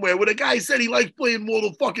interview somewhere where the guy said he likes playing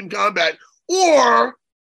Mortal fucking Kombat? Or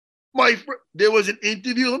there was an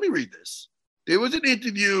interview. Let me read this. There was an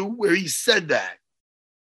interview where he said that.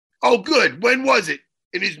 Oh, good. When was it?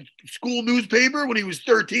 In his school newspaper when he was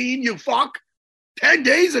 13, you fuck? 10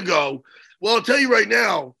 days ago. Well, I'll tell you right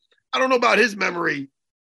now, I don't know about his memory,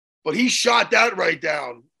 but he shot that right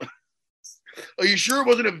down. Are you sure it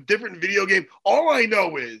wasn't a different video game? All I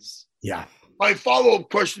know is my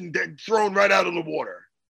follow-up question thrown right out of the water,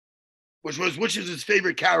 which is his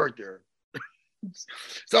favorite character?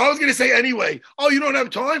 So I was going to say anyway, oh, you don't have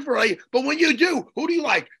time for it, but when you do, who do you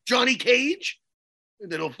like? Johnny Cage?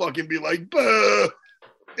 And then he'll fucking be like, "Buh."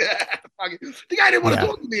 The guy didn't want to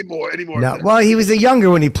talk to me anymore. No, well, he was younger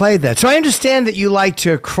when he played that. So I understand that you like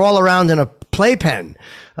to crawl around in a playpen.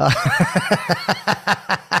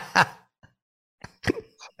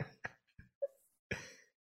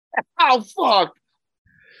 Oh, fuck.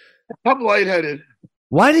 I'm lightheaded.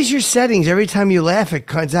 Why does your settings, every time you laugh, it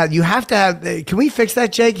comes out? You have to have, can we fix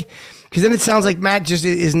that, Jake? Because then it sounds like Matt just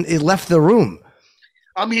it left the room.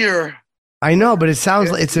 I'm here. I know, but it sounds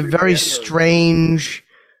like it's a very strange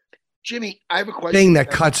Jimmy, I have a question. Thing that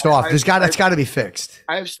cuts off. That's got to be fixed.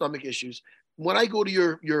 I have stomach issues. When I go to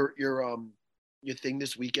your thing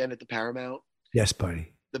this weekend at the Paramount. Yes,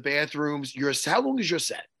 buddy. The bathrooms, how long is your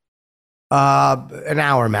set? An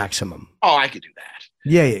hour maximum. Oh, I could do that.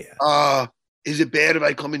 Yeah. Is it bad if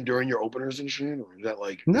I come in during your openers and shit? Or is that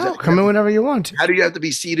like no? Come in whenever you want. How do you have to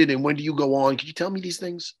be seated, and when do you go on? Can you tell me these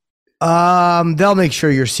things? They'll make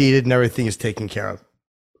sure you're seated and everything is taken care of.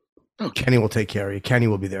 Okay. Kenny will take care of you. Kenny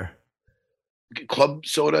will be there. Club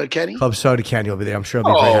Soda Kenny? Club Soda Kenny will be there. I'm sure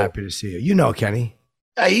he'll be very happy to see you. You know Kenny.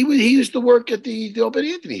 He used to work at the Opie and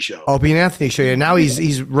Anthony show. Opie and Anthony show. Yeah. Now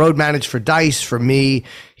he's road managed for Dice, for me.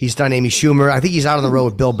 He's done Amy Schumer. I think he's out on the road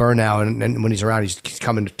with Bill Burr now, and when he's around, he's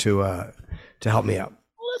coming to help me out.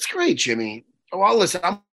 Well, that's great, Jimmy. Well, listen,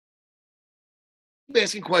 I'm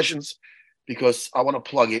asking questions because I want to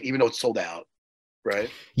plug it, even though it's sold out, right?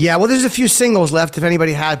 Yeah, well, there's a few singles left if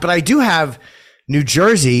anybody had, but I do have New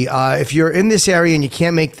Jersey. If you're in this area and you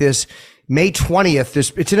can't make this, May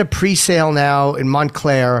 20th, it's in a pre-sale now in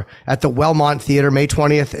Montclair at the Wellmont Theater, May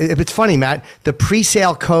 20th. It's funny, Matt, the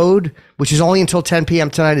pre-sale code, which is only until 10 p.m.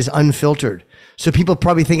 tonight, is unfiltered. So people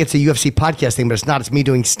probably think it's a UFC podcast thing, but it's not. It's me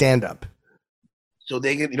doing stand-up. So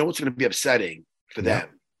you know what's going to be upsetting for them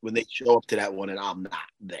when they show up to that one and I'm not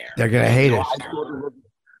there. They're going to hate it.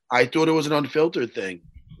 I thought it was an unfiltered thing.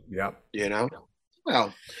 Yeah. You know?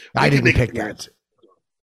 Well, I didn't pick that.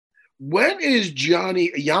 When is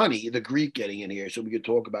Yanni, the Greek, getting in here so we could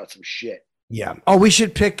talk about some shit? Yeah. Oh, we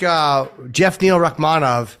should pick Jeff Neal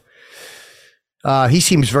Rachmanov. He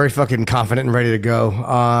seems very fucking confident and ready to go.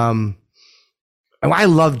 I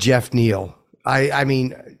love Jeff Neal.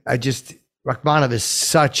 Rachmanov is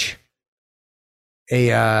such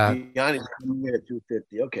Yanni's coming in at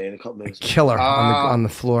 250. Okay, in a couple minutes. killer on the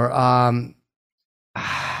floor. I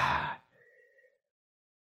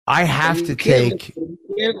have to take. You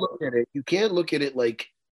can't look at it. You can't look at it like,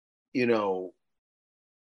 you know,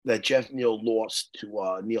 that Jeff Neal lost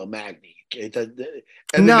to Neil Magny.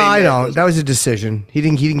 No, I don't. That was a decision. He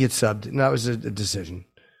didn't get subbed. No, that was a decision.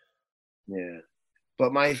 Yeah,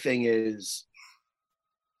 but my thing is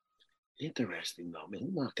interesting though. Man, he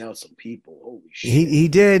knocked out some people. Holy shit! He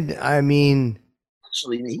did. I mean,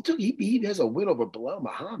 actually, he has a win over Bilal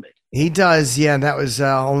Muhammad. He does. Yeah, and that was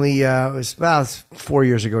only it was about 4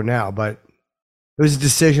 years ago now, but it was a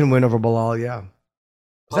decision win over Bilal. Yeah.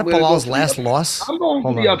 Was that Bilal's last loss? I'm going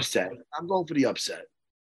for the upset. I'm going for the upset.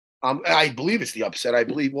 I believe it's the upset.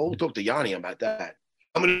 We'll talk to Yanni about that.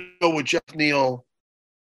 I'm going to go with Jeff Neal,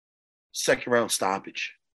 second round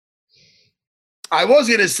stoppage. I was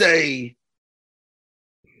going to say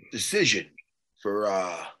decision for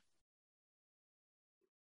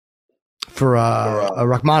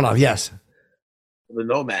Rakhmonov, yes. For the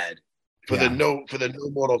Nomad. For the no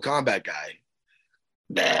Mortal Kombat guy.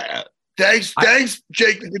 Nah. Thanks,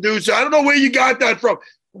 Jake the producer. I don't know where you got that from.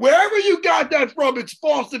 Wherever you got that from, it's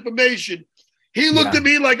false information. He looked at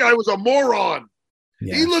me like I was a moron.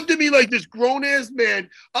 Yes. He looked at me like this grown ass man.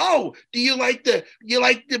 Oh, do you like to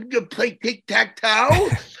play tic-tac-toe?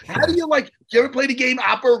 How do you ever play the game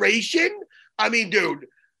Operation? I mean, dude,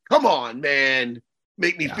 come on, man.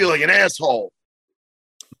 Make me feel like an asshole.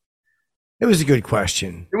 It was a good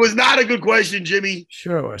question. It was not a good question, Jimmy.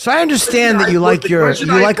 Sure. So I understand that you like this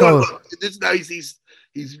now he's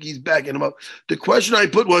backing him up. The question I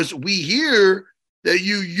put was, we hear that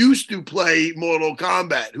you used to play Mortal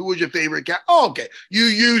Kombat. Who was your favorite cat? Oh, okay. You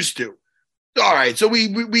used to. All right. So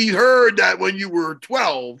we heard that when you were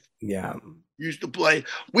 12. Yeah. Used to play.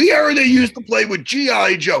 We heard that you used to play with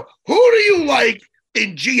G.I. Joe. Who do you like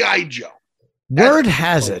in G.I. Joe? Word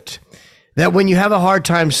has it that when you have a hard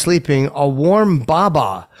time sleeping, a warm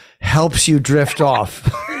baba helps you drift off.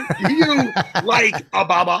 Do you like a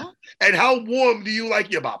baba? And how warm do you like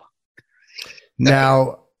your baba?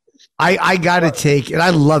 Now, I got to take, and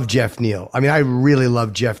I love Jeff Neal. I mean, I really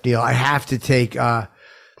love Jeff Neal. I have to take Shavkat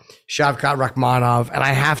Rakhmonov, and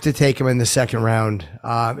I have to take him in the second round.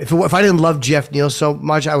 If I didn't love Jeff Neal so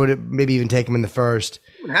much, I would maybe even take him in the first.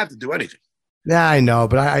 You wouldn't have to do anything. Yeah, I know,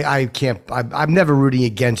 but I can't. I'm never rooting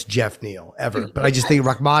against Jeff Neal ever. But I just think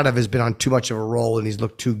Rakhmonov has been on too much of a roll, and he's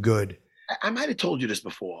looked too good. I might have told you this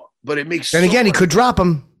before, but it makes. And again, he could drop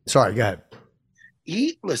him. Sorry, go ahead.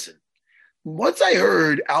 Listen. Once I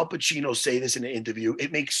heard Al Pacino say this in an interview,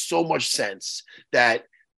 it makes so much sense that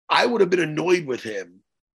I would have been annoyed with him.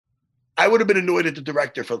 I would have been annoyed at the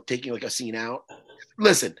director for taking like a scene out.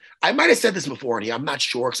 Listen, I might have said this before, and I'm not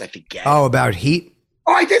sure because I forget. Oh, about Heat?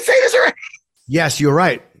 Oh, I did say this already. Yes, you're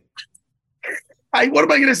right. What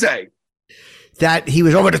am I going to say? That he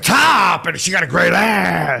was over the top and she got a great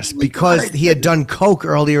ass because he had done coke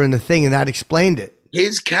earlier in the thing, and that explained it.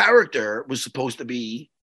 His character was supposed to be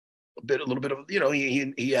a little bit of, he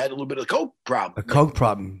had a little bit of a coke problem. A coke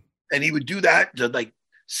problem. And he would do that to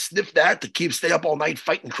sniff that to stay up all night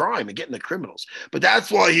fighting crime and getting the criminals. But that's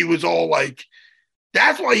why he was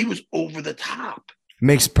that's why he was over the top.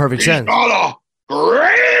 Makes perfect sense. Got a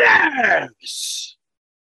great ass.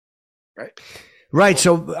 Right.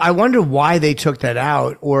 So I wonder why they took that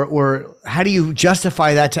out, or how do you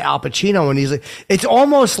justify that to Al Pacino when he's like, it's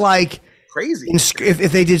almost like crazy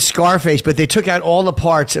if they did Scarface, but they took out all the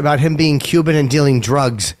parts about him being Cuban and dealing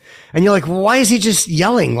drugs. And you're like, why is he just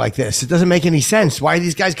yelling like this? It doesn't make any sense. Why are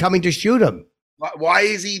these guys coming to shoot him? Why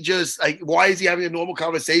is he just why is he having a normal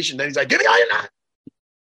conversation? Then he's like, give me all your nuts.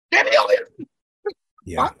 Give me all your nuts.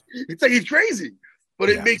 Yeah. It's like he's crazy. But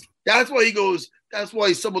that's why he goes, that's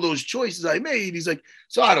why some of those choices I made, he's like,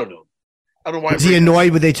 so I don't know. I don't know why. Was he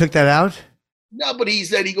annoyed when they took that out? No, but he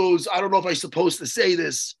said, he goes, I don't know if I'm supposed to say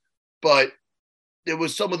this, but there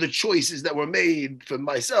was some of the choices that were made for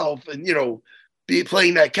myself and,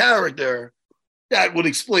 playing that character, that would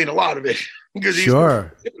explain a lot of it because he's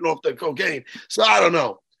tipping off the cocaine. So I don't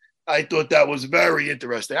know. I thought that was very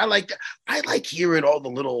interesting. I like hearing all the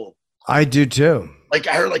little. I do too. Like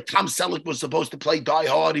I heard Tom Selleck was supposed to play Die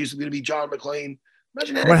Hard. He was going to be John McClane.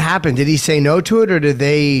 Imagine that. What happened? Did he say no to it, or did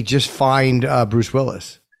they just find Bruce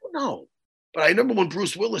Willis? No. But I remember when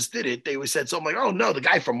Bruce Willis did it, they said something like, oh, no, the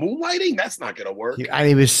guy from Moonlighting? That's not going to work. And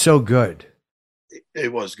he was so good.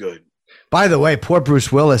 It was good. By the way, poor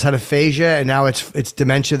Bruce Willis had aphasia, and now it's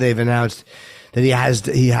dementia. They've announced that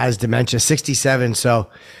he has dementia, 67. So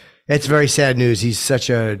it's very sad news. He's such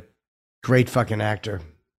a great fucking actor.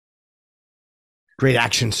 Great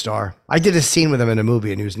action star. I did a scene with him in a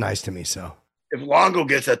movie, and he was nice to me. So if Longo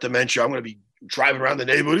gets that dementia, I'm going to be driving around the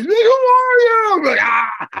neighborhood. He's like, "Who are you?" I'm like,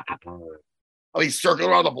 ah. I'll be circling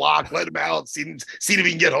around the block, let him out, see if he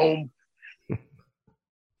can get home.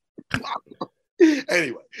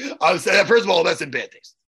 Anyway, I was saying, first of all, that's in bad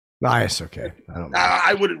taste. Nice, okay.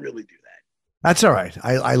 I wouldn't really do that. That's all right.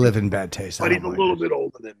 I live in bad taste. But he's a little bit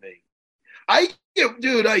older than me.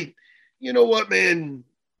 You know what, man?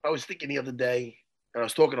 I was thinking the other day, and I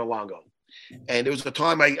was talking to Longo, and there was a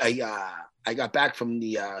time I got back from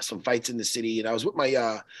the some fights in the city, and I was with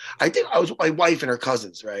my wife and her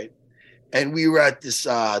cousins, right? And we were at this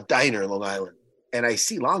diner in Long Island, and I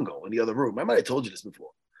see Longo in the other room. I might have told you this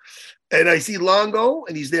before. And I see Longo,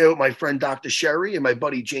 and he's there with my friend Dr. Sherry and my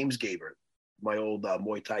buddy James Gabert, my old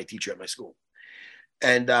Muay Thai teacher at my school.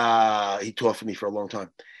 And he taught for me for a long time.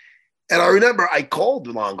 And I remember I called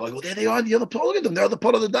Longo. I go, there they are, the other part. Look at them. They're the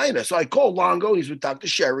part of the diner. So I called Longo. He's with Dr.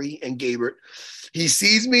 Sherry and Gabert. He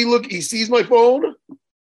sees me. He sees my phone.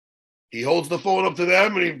 He holds the phone up to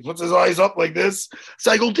them, and he puts his eyes up like this.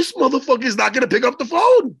 So I go, this motherfucker's not going to pick up the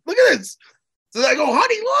phone. Look at this. So I go,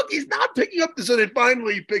 honey, look, he's not picking up this. So then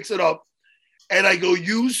finally he picks it up. And I go,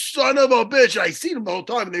 you son of a bitch. And I seen him the whole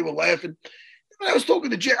time, and they were laughing. And I was talking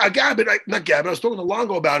to Gavin, I was talking to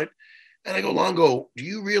Longo about it. And I go, Longo, do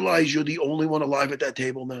you realize you're the only one alive at that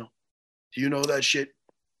table now? Do you know that shit?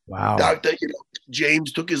 Wow.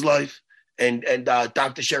 James took his life, and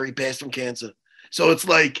Dr. Sherry passed from cancer. So it's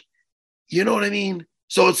like, you know what I mean?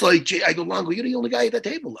 So it's like, I go, Longo, you're the only guy at that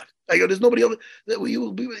table left. I go, there's nobody else.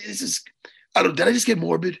 Did I just get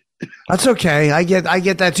morbid? That's okay. I get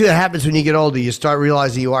that too. It happens when you get older. You start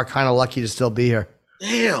realizing you are kind of lucky to still be here.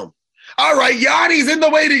 Damn. All right, Yanni's in the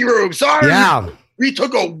waiting room. Sorry. Yeah. We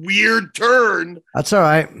took a weird turn. That's all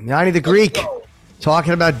right. Yanni the Greek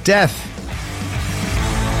talking about death.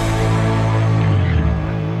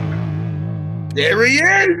 There he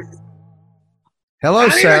is. Hello,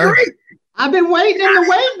 Yanni sir. I've been waiting in the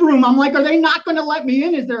weight room. I'm like, are they not going to let me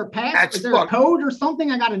in? Is there a pass? Is there a code or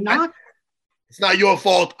something I got to knock? It's not your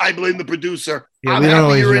fault. I blame the producer. Yeah, I'm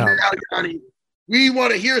happy you're in now, Yanni. We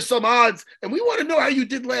want to hear some odds, and we want to know how you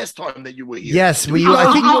did last time that you were here. Yes,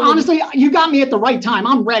 honestly, you got me at the right time.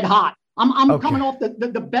 I'm red hot. I'm coming off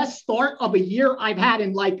the best start of a year I've had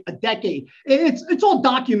in like a decade. It's all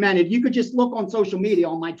documented. You could just look on social media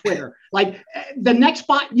on my Twitter. Like the next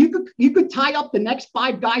five, you could tie up the next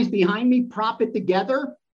 5 guys behind me, prop it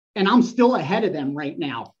together, and I'm still ahead of them right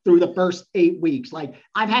now through the first 8 weeks. Like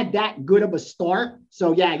I've had that good of a start.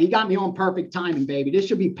 So yeah, you got me on perfect timing, baby. This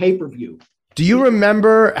should be pay-per-view. Do you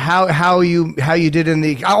remember how you did in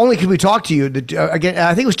the? Only could we talk to you again?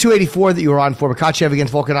 I think it was 284 that you were on for Makhachev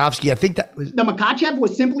against Volkanovski. I think that was the Makhachev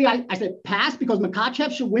was simply. I said pass because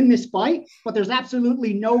Makhachev should win this fight, but there's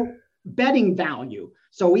absolutely no betting value.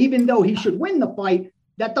 So even though he should win the fight,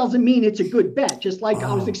 that doesn't mean it's a good bet. Just like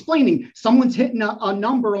I was explaining, someone's hitting a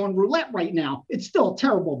number on roulette right now. It's still a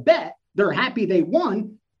terrible bet. They're happy they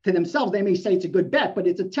won. To themselves, they may say it's a good bet, but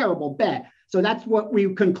it's a terrible bet. So that's what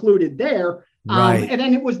we concluded there. Right. And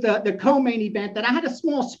then it was the co-main event that I had a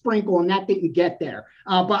small sprinkle and that didn't get there.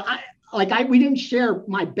 But we didn't share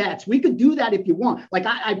my bets. We could do that if you want. Like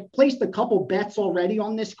I placed a couple bets already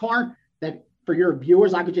on this card that for your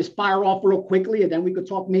viewers, I could just fire off real quickly and then we could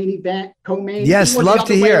talk main event, co-main. Yes, love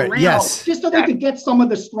to hear it. Yes. Just so they could get some of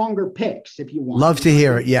the stronger picks if you want. Love to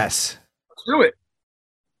hear it. Yes. Let's do it.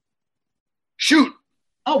 Shoot.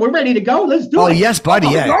 Oh, we're ready to go. Let's do it. Oh, yes, buddy.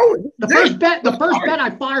 Yeah. The first bet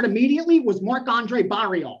I fired immediately was Marc-Andre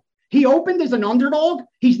Barriault. He opened as an underdog.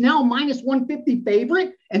 He's now minus 150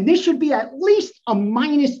 favorite, and this should be at least a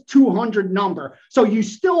minus 200 number. So you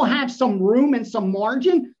still have some room and some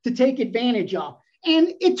margin to take advantage of.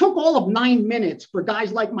 And it took all of 9 minutes for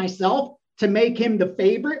guys like myself to make him the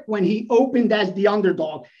favorite when he opened as the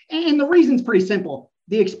underdog. And the reason's pretty simple.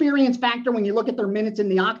 The experience factor, when you look at their minutes in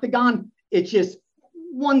the octagon, it's just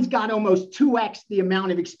one's got almost 2x the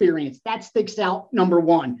amount of experience. That sticks out, number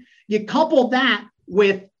one. You couple that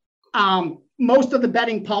with most of the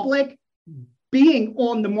betting public being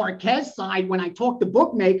on the Marquez side. When I talk to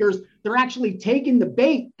bookmakers, they're actually taking the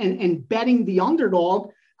bait and betting the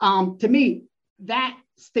underdog. To me, that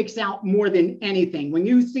sticks out more than anything. When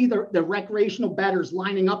you see the recreational bettors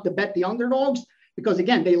lining up to bet the underdogs, because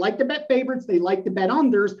again, they like to bet favorites, they like to bet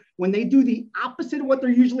unders. When they do the opposite of what they're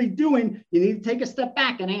usually doing, you need to take a step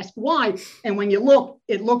back and ask why. And when you look,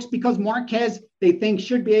 it looks because Marquez, they think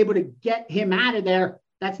should be able to get him out of there.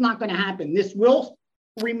 That's not going to happen. This will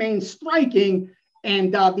remain striking.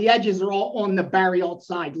 And the edges are all on the Barriault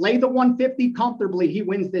side. Lay the 150 comfortably. He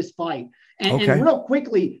wins this fight. And real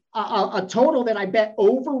quickly, a total that I bet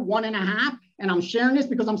over 1.5. And I'm sharing this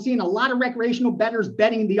because I'm seeing a lot of recreational bettors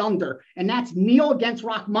betting the under. And that's Neal against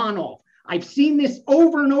Rakhmonov. I've seen this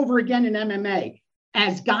over and over again in MMA.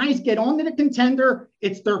 As guys get onto the contender,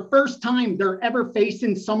 it's their first time they're ever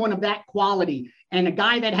facing someone of that quality. And a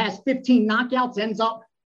guy that has 15 knockouts ends up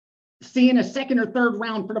seeing a second or third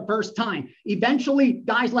round for the first time. Eventually,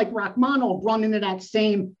 guys like Rakhmonov run into that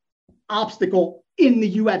same obstacle in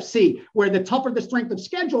the UFC, where the tougher the strength of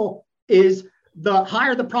schedule is, the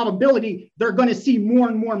higher the probability they're going to see more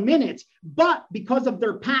and more minutes. But because of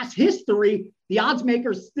their past history, the odds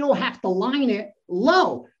makers still have to line it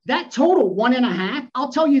low. That total 1.5,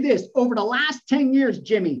 I'll tell you this, over the last 10 years,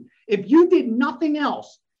 Jimmy, if you did nothing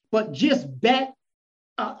else but just bet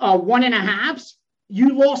 1.5s,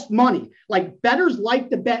 you lost money. Like, bettors like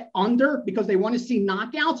to bet under because they want to see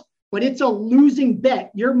knockouts, but it's a losing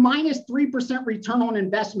bet. You're minus 3% return on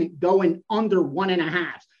investment going under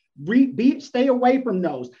 1.5. Stay away from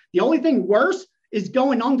those. The only thing worse is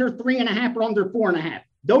going under 3.5 or under 4.5.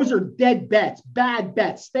 Those are dead bets, bad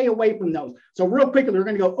bets. Stay away from those. So real quickly, we're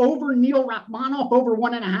going to go over Neal Rakhmonov over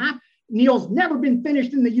 1.5. Neal's never been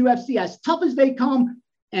finished in the UFC, as tough as they come.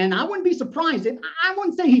 And I wouldn't be surprised if, I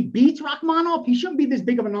wouldn't say he beats Rakhmonov. He shouldn't be this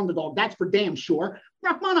big of an underdog. That's for damn sure.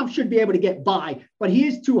 Rakhmonov should be able to get by, but he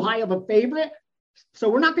is too high of a favorite. So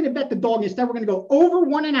we're not going to bet the dog. Instead, we're going to go over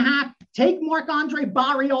 1.5. Take Marc-Andre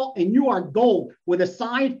Barriault, and you are gold with a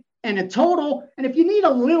side and a total. And if you need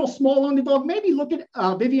a little small underdog, maybe look at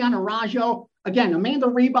Viviane Araújo. Again, Amanda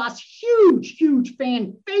Ribas, huge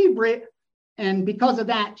fan favorite. And because of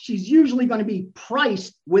that, she's usually going to be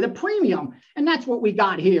priced with a premium. And that's what we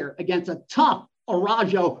got here against a tough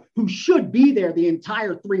Araújo, who should be there the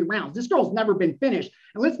entire 3 rounds. This girl's never been finished.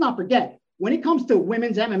 And let's not forget, when it comes to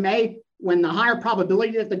women's MMA, when the higher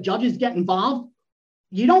probability that the judges get involved,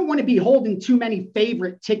 you don't want to be holding too many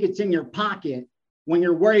favorite tickets in your pocket when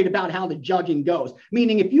you're worried about how the judging goes.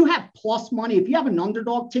 Meaning, if you have plus money, if you have an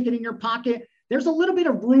underdog ticket in your pocket, there's a little bit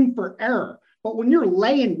of room for error. But when you're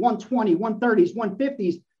laying 120, 130s,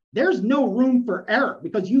 150s, there's no room for error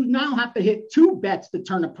because you now have to hit 2 bets to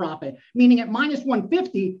turn a profit. Meaning at minus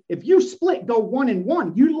 150, if you split, go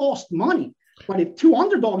 1-1, you lost money. But if 2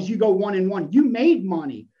 underdogs, you go 1-1, you made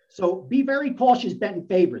money. So be very cautious betting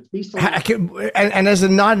favorites. Be selective. And as a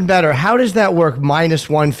non-better, how does that work? Minus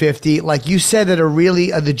 150, like you said, that are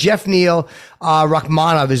really the Jeff Neal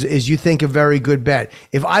Rakhmonov is you think a very good bet.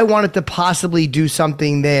 If I wanted to possibly do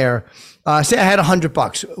something there, say I had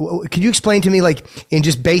 $100, can you explain to me, like in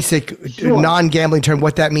just basic non-gambling term,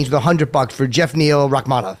 what that means with $100 for Jeff Neal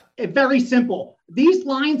Rakhmonov? Very simple. These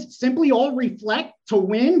lines simply all reflect to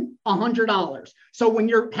win $100. So when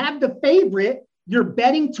you have the favorite, you're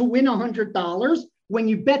betting to win $100. When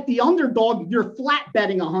you bet the underdog, you're flat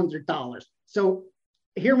betting $100. So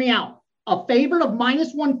hear me out. A favorite of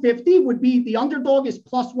minus 150 would be the underdog is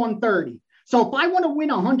plus 130. So if I want to win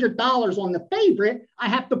 $100 on the favorite, I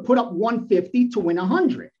have to put up 150 to win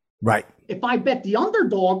 100. Right. If I bet the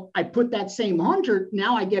underdog, I put that same 100.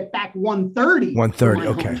 Now I get back 130. 130.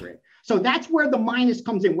 Okay. So that's where the minus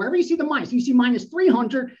comes in. Wherever you see the minus, you see minus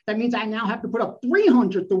 300. That means I now have to put up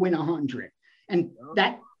 300 to win 100. And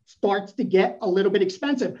that starts to get a little bit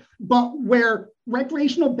expensive. But where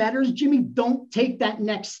recreational bettors, Jimmy, don't take that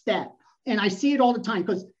next step. And I see it all the time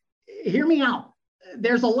because, hear me out,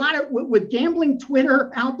 there's a lot of, with gambling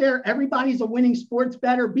Twitter out there, everybody's a winning sports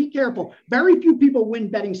bettor. Be careful. Very few people win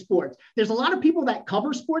betting sports. There's a lot of people that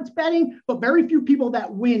cover sports betting, but very few people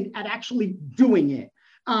that win at actually doing it.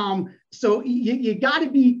 So you got to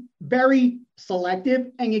be very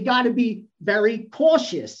selective and you got to be very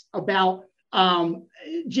cautious about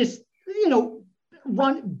just,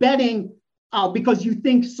 run betting because you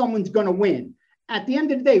think someone's going to win. At the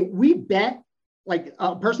end of the day, we bet, like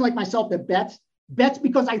a person like myself that bets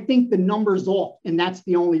because I think the number's off, and that's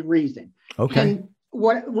the only reason. Okay. And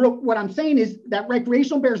what I'm saying is that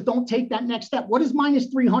recreational bears don't take that next step. What does minus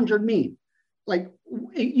 300 mean? Like,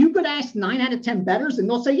 you could ask 9 out of 10 bettors and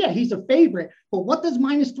they'll say, yeah, he's a favorite. But what does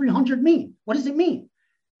minus 300 mean? What does it mean?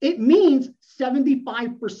 It means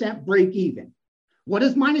 75% break even. What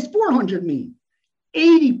does minus 400 mean?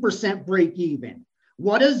 80% break even.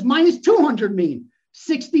 What does minus 200 mean?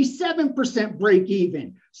 67% break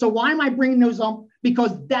even. So why am I bringing those up?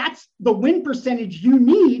 Because that's the win percentage you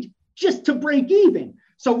need just to break even.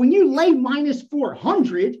 So when you lay minus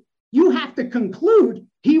 400, you have to conclude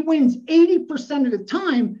he wins 80% of the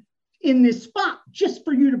time in this spot just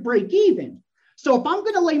for you to break even. So if I'm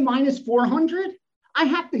going to lay minus 400, I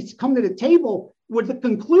have to come to the table with the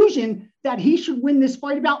conclusion that he should win this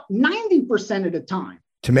fight about 90% of the time.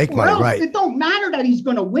 To make money, right? It don't matter that he's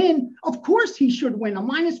going to win. Of course he should win. A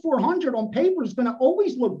minus 400 on paper is going to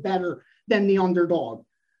always look better than the underdog.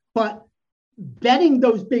 But betting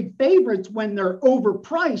those big favorites when they're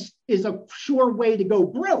overpriced is a sure way to go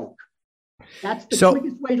broke. That's the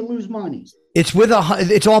quickest way to lose money.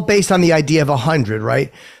 It's all based on the idea of 100,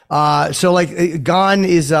 right? So like Gane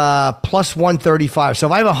is plus 135. So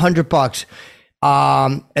if I have $100,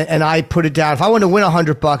 and I put it down, if I want to win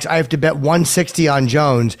 $100, I have to bet 160 on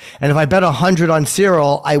Jones. And if I bet 100 on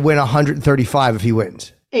Cyril, I win 135 if he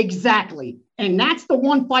wins. Exactly. And that's the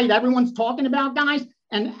one fight everyone's talking about, guys.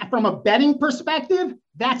 And from a betting perspective,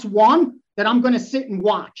 that's one that I'm going to sit and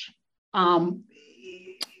watch.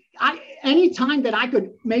 Anytime that I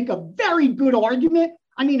could make a very good argument,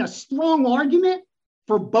 a strong argument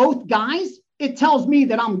for both guys, it tells me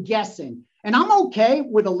that I'm guessing. And I'm okay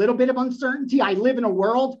with a little bit of uncertainty. I live in a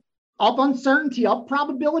world of uncertainty, of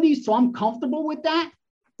probability, so I'm comfortable with that.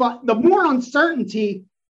 But the more uncertainty,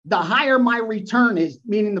 the higher my return is,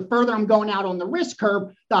 meaning the further I'm going out on the risk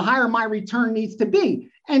curve, the higher my return needs to be.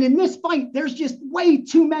 And in this fight, there's just way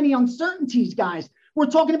too many uncertainties, guys. We're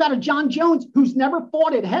talking about a Jon Jones who's never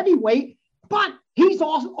fought at heavyweight, but he's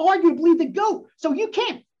also arguably the GOAT. So you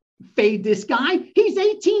can't fade this guy. He's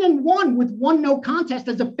 18-1 with one no contest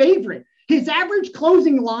as a favorite. His average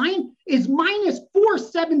closing line is minus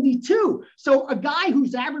 472. So a guy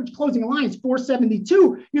whose average closing line is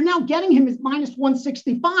 472, you're now getting him as minus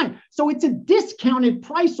 165. So it's a discounted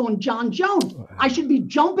price on Jon Jones. I should be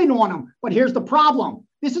jumping on him. But here's the problem.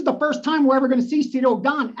 This is the first time we're ever going to see Ciryl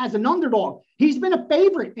Gane as an underdog. He's been a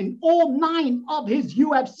favorite in all 9 of his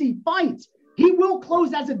UFC fights. He will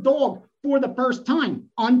close as a dog for the first time.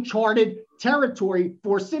 Uncharted territory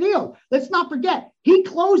for Ciryl. Let's not forget, he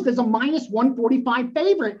closed as a minus 145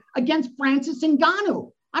 favorite against Francis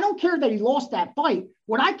Ngannou. I don't care that he lost that fight.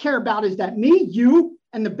 What I care about is that me, you,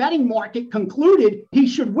 and the betting market concluded he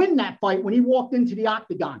should win that fight when he walked into the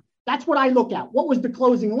octagon. That's what I look at. What was the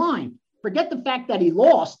closing line? Forget the fact that he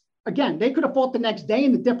lost. Again, they could have fought the next day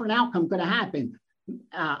and a different outcome could have happened.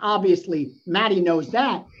 Obviously, Matty knows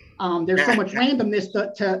that. There's so much randomness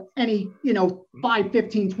to any, 5,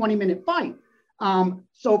 15, 20-minute fight.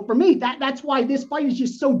 So for me, that's why this fight is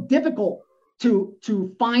just so difficult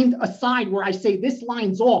to find a side where I say this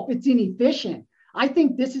line's off. It's inefficient. I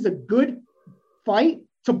think this is a good fight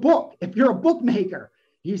to book. If you're a bookmaker,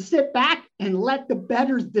 you sit back and let the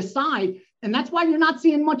bettors decide. And that's why you're not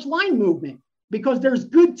seeing much line movement, because there's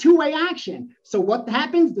good two-way action. So what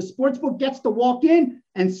happens? The sportsbook gets to walk in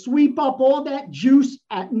and sweep up all that juice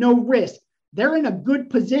at no risk. They're in a good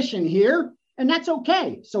position here, and that's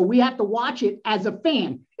okay. So we have to watch it as a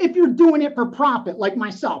fan. If you're doing it for profit, like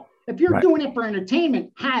myself, if you're doing it for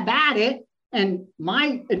entertainment, have at it. And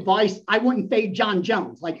my advice, I wouldn't fade Jon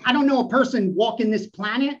Jones. Like, I don't know a person walking this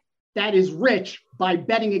planet that is rich by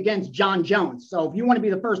betting against Jon Jones. So if you want to be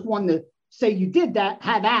the first one to say you did that,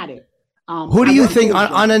 have at it. Who do you think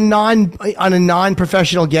on a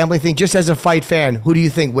non-professional gambling thing, just as a fight fan, who do you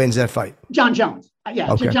think wins that fight? Jon Jones.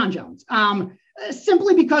 Jon Jones.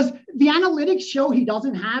 Simply because the analytics show he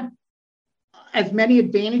doesn't have as many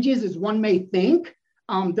advantages as one may think.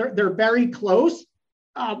 They're very close,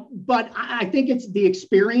 but I think it's the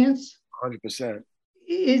experience. 100%.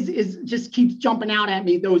 Is just keeps jumping out at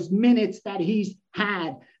me. Those minutes that he's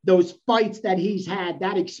had, those fights that he's had,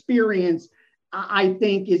 that experience, I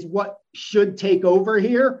think is what should take over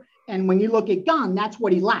here. And when you look at Gane, that's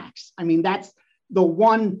what he lacks. I mean, that's the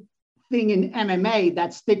one thing in MMA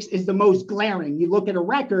that sticks, is the most glaring. You look at a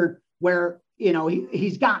record where,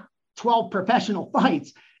 he's got 12 professional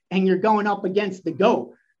fights and you're going up against the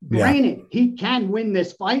GOAT. Granted, he can win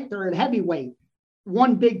this fight. They're at heavyweight.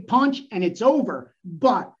 One big punch and it's over.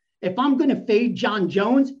 But if I'm going to fade Jon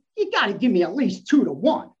Jones, you got to give me at least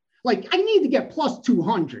 2-1. Like, I need to get plus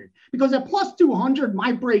 200, because at plus 200,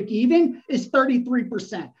 my break even is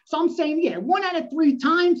 33%. So I'm saying, 1 out of 3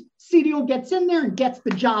 times, Ciryl gets in there and gets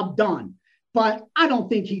the job done. But I don't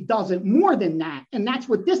think he does it more than that. And that's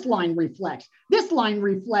what this line reflects. This line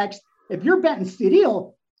reflects, if you're betting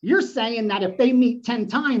Ciryl, you're saying that if they meet 10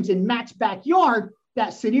 times in Matt's backyard,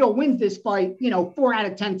 that Ciryl wins this fight, 4 out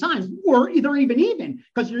of 10 times, or either even,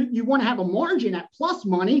 because you want to have a margin at plus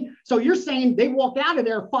money. So you're saying they walk out of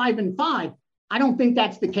there 5-5. I don't think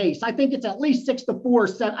that's the case. I think it's at least 6-4,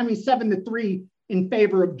 7-3 in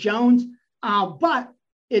favor of Jones. But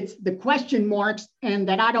it's the question marks, and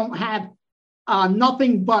that I don't have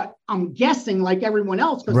nothing but I'm guessing like everyone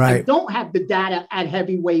else, because I don't have the data at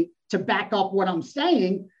heavyweight to back up what I'm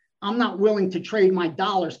saying. I'm not willing to trade my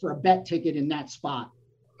dollars for a bet ticket in that spot.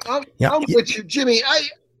 I'm with you, Jimmy.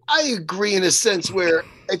 I agree in a sense where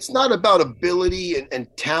it's not about ability and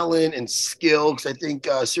talent and skill, because I think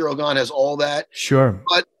Cyril Gane has all that. Sure.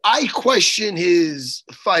 But I question his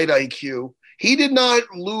fight IQ. He did not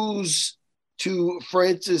lose to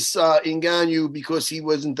Francis Ngannou because he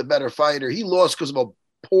wasn't the better fighter. He lost because of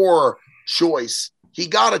a poor choice. He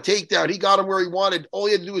got a takedown. He got him where he wanted. All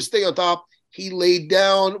he had to do was stay on top. He laid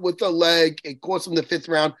down with the leg. It cost him the 5th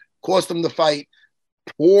round, cost him the fight.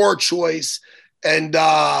 Poor choice. And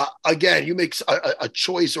again, you make a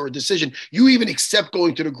choice or a decision. You even accept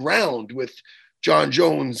going to the ground with John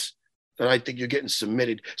Jones, and I think you're getting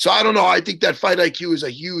submitted. So I don't know. I think that fight IQ is a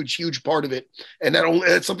huge, huge part of it, and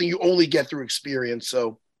that's something you only get through experience.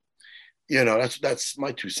 So, that's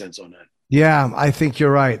my 2 cents on that. Yeah, I think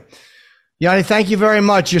you're right. Yanni, thank you very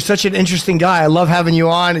much. You're such an interesting guy. I love having you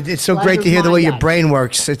on. It's so great to hear the way your brain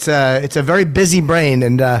works. It's a very busy brain,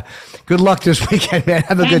 and good luck this weekend, man.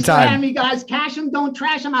 Have a good time. Thanks for having me, guys. Cash them, don't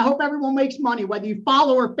trash them. I hope everyone makes money. Whether you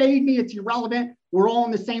follow or fade me, it's irrelevant. We're all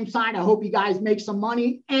on the same side. I hope you guys make some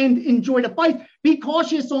money and enjoy the fight. Be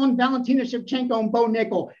cautious on Valentina Shevchenko and Bo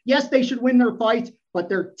Nickel. Yes, they should win their fights, but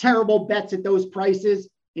they're terrible bets at those prices.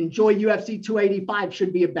 Enjoy UFC 285.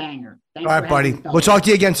 Should be a banger. Thanks all right, buddy. We'll talk to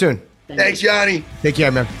you again soon. Thanks, Yanni. Take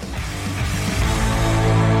care, man.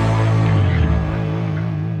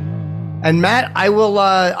 And Matt, I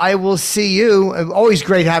will see you. Always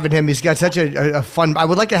great having him. He's got such a fun. I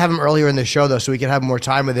would like to have him earlier in the show though, so we can have more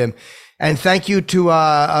time with him. And thank you to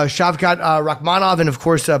Shavkat Rakhmonov and of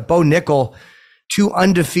course Bo Nickel, 2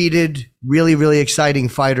 undefeated, really really exciting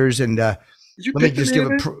fighters. And let me just give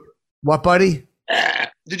what, buddy?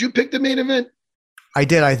 Did you pick the main event? I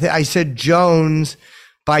did. I said Jones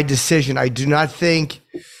by decision. I do not think.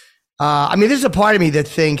 There's a part of me that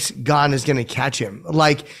thinks Gane is going to catch him.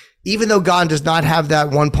 Like, even though Gane does not have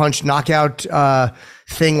that one-punch knockout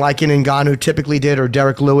thing like an Ngannou typically did, or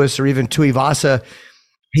Derek Lewis, or even Tuivasa,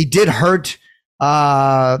 he did hurt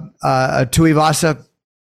Tuivasa.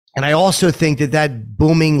 And I also think that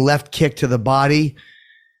booming left kick to the body,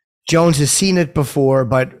 Jones has seen it before,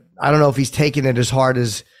 but I don't know if he's taken it as hard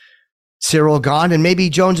as Cyril Gane. And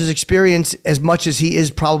maybe Jones's experience, as much as he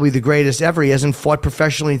is probably the greatest ever, he hasn't fought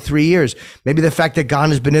professionally in 3 years. Maybe the fact that Gane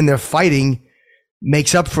has been in there fighting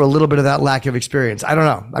makes up for a little bit of that lack of experience. I don't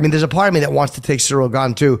know. There's a part of me that wants to take Cyril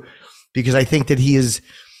Gane too, because I think that he has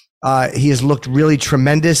looked really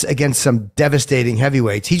tremendous against some devastating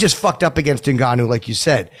heavyweights. He just fucked up against Ngannou, like you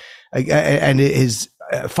said, and his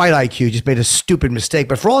fight IQ just made a stupid mistake.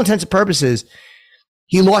 But for all intents and purposes,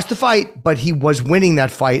 he lost the fight, but he was winning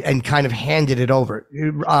that fight and kind of handed it over.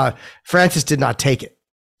 Francis did not take it.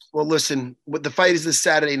 Well, listen, the fight is this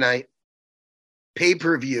Saturday night,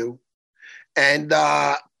 pay-per-view, and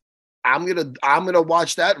I'm gonna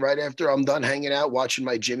watch that right after I'm done hanging out, watching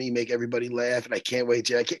my Jimmy make everybody laugh, and I can't wait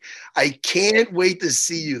to. I can't wait to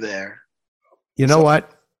see you there. You know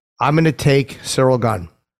what? I'm gonna take Cyril Gane.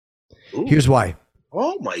 Here's why.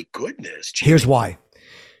 Oh my goodness! Jimmy. Here's why.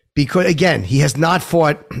 Because, again, he has not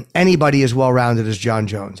fought anybody as well-rounded as John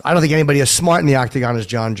Jones. I don't think anybody as smart in the octagon as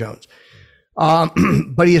John Jones.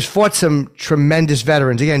 But he has fought some tremendous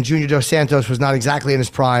veterans. Again, Junior Dos Santos was not exactly in his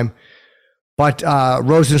prime, but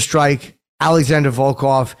Rosenstrike, Alexander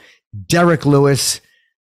Volkov, Derek Lewis,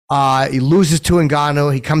 he loses to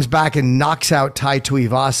Ngannou. He comes back and knocks out Tai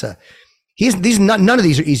Tuivasa. None of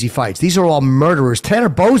these are easy fights. These are all murderers. Tanner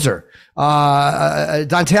Boser,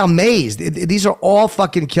 Dontel Mays. These are all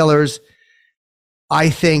fucking killers. I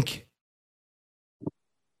think.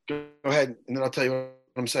 Go ahead, and then I'll tell you what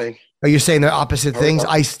I'm saying. Are you saying they're opposite things?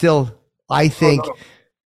 I think. No.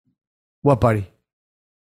 What, buddy?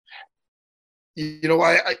 You know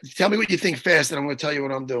why? Tell me what you think fast, and I'm going to tell you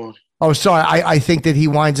what I'm doing. Oh, sorry. I think that he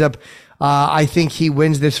winds up. I think he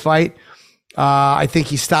wins this fight. I think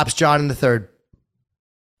he stops John in the third.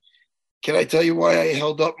 Can I tell you why I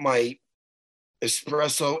held up my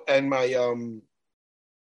espresso and my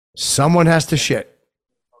Someone has to shit.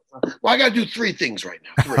 Well, I got to do 3 things right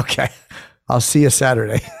now. 3. Okay. I'll see you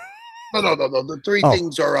Saturday. No. The 3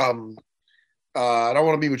 things are I don't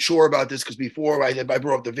want to be mature about this, because before I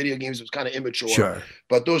brought up the video games, it was kind of immature. Sure.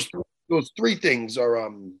 But those 3 things are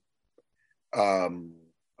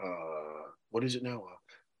what is it now?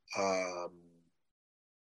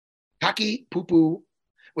 Kaki Pupu.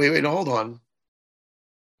 Wait, hold on.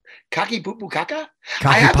 Kaki Pupu Kaka?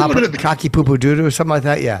 Kaki Pupu Doodoo or something like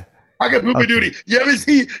that, yeah. Kaki Pupu Doodoo. You ever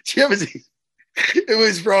see? It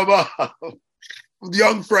was from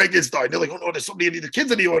Young Frankenstein. They're like, oh no, there's so many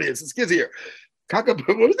kids in the audience. There's kids here. Kaka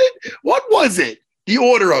Pupu, what was it? What was it? The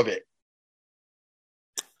order of it?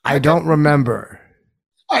 I don't remember.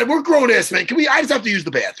 All right, we're grown ass men. I just have to use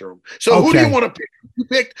the bathroom. So who do you want to pick? You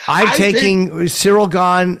picked. I'm taking Cyril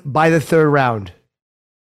Gahn by the third round.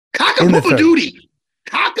 Cockapoopa duty.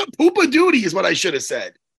 Cockapoopa duty is what I should have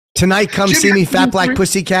said. Tonight, come see me, Fat Black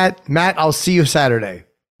Pussycat. Matt, I'll see you Saturday.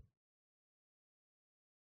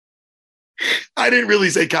 I didn't really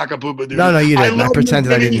say cockapoopa duty. No, you didn't. I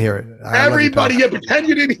pretended I didn't hear it. Everybody, pretend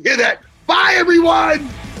you didn't hear that. Bye, everyone.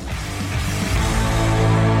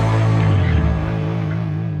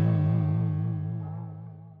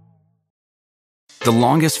 The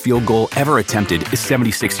longest field goal ever attempted is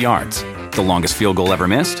 76 yards. The longest field goal ever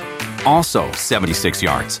missed? Also 76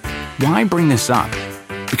 yards. Why bring this up?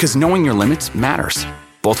 Because knowing your limits matters,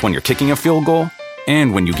 both when you're kicking a field goal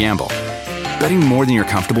and when you gamble. Betting more than you're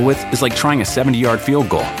comfortable with is like trying a 70-yard field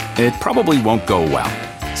goal. It probably won't go well.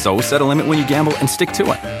 So set a limit when you gamble and stick to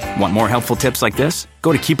it. Want more helpful tips like this?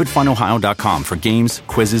 Go to keepitfunohio.com for games,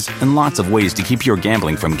 quizzes, and lots of ways to keep your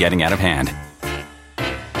gambling from getting out of hand.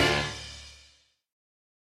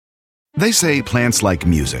 They say plants like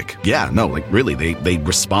music. Yeah, no, like really, they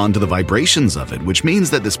respond to the vibrations of it, which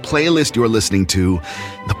means that this playlist you're listening to,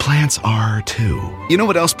 the plants are too. You know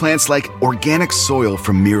what else plants like? Organic soil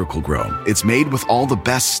from Miracle-Gro. It's made with all the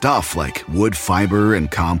best stuff like wood fiber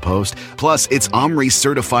and compost. Plus, it's OMRI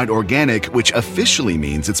certified organic, which officially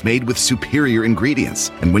means it's made with superior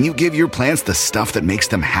ingredients. And when you give your plants the stuff that makes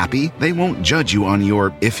them happy, they won't judge you on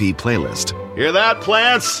your iffy playlist. Hear that,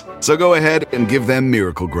 plants? So go ahead and give them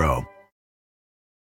Miracle-Gro.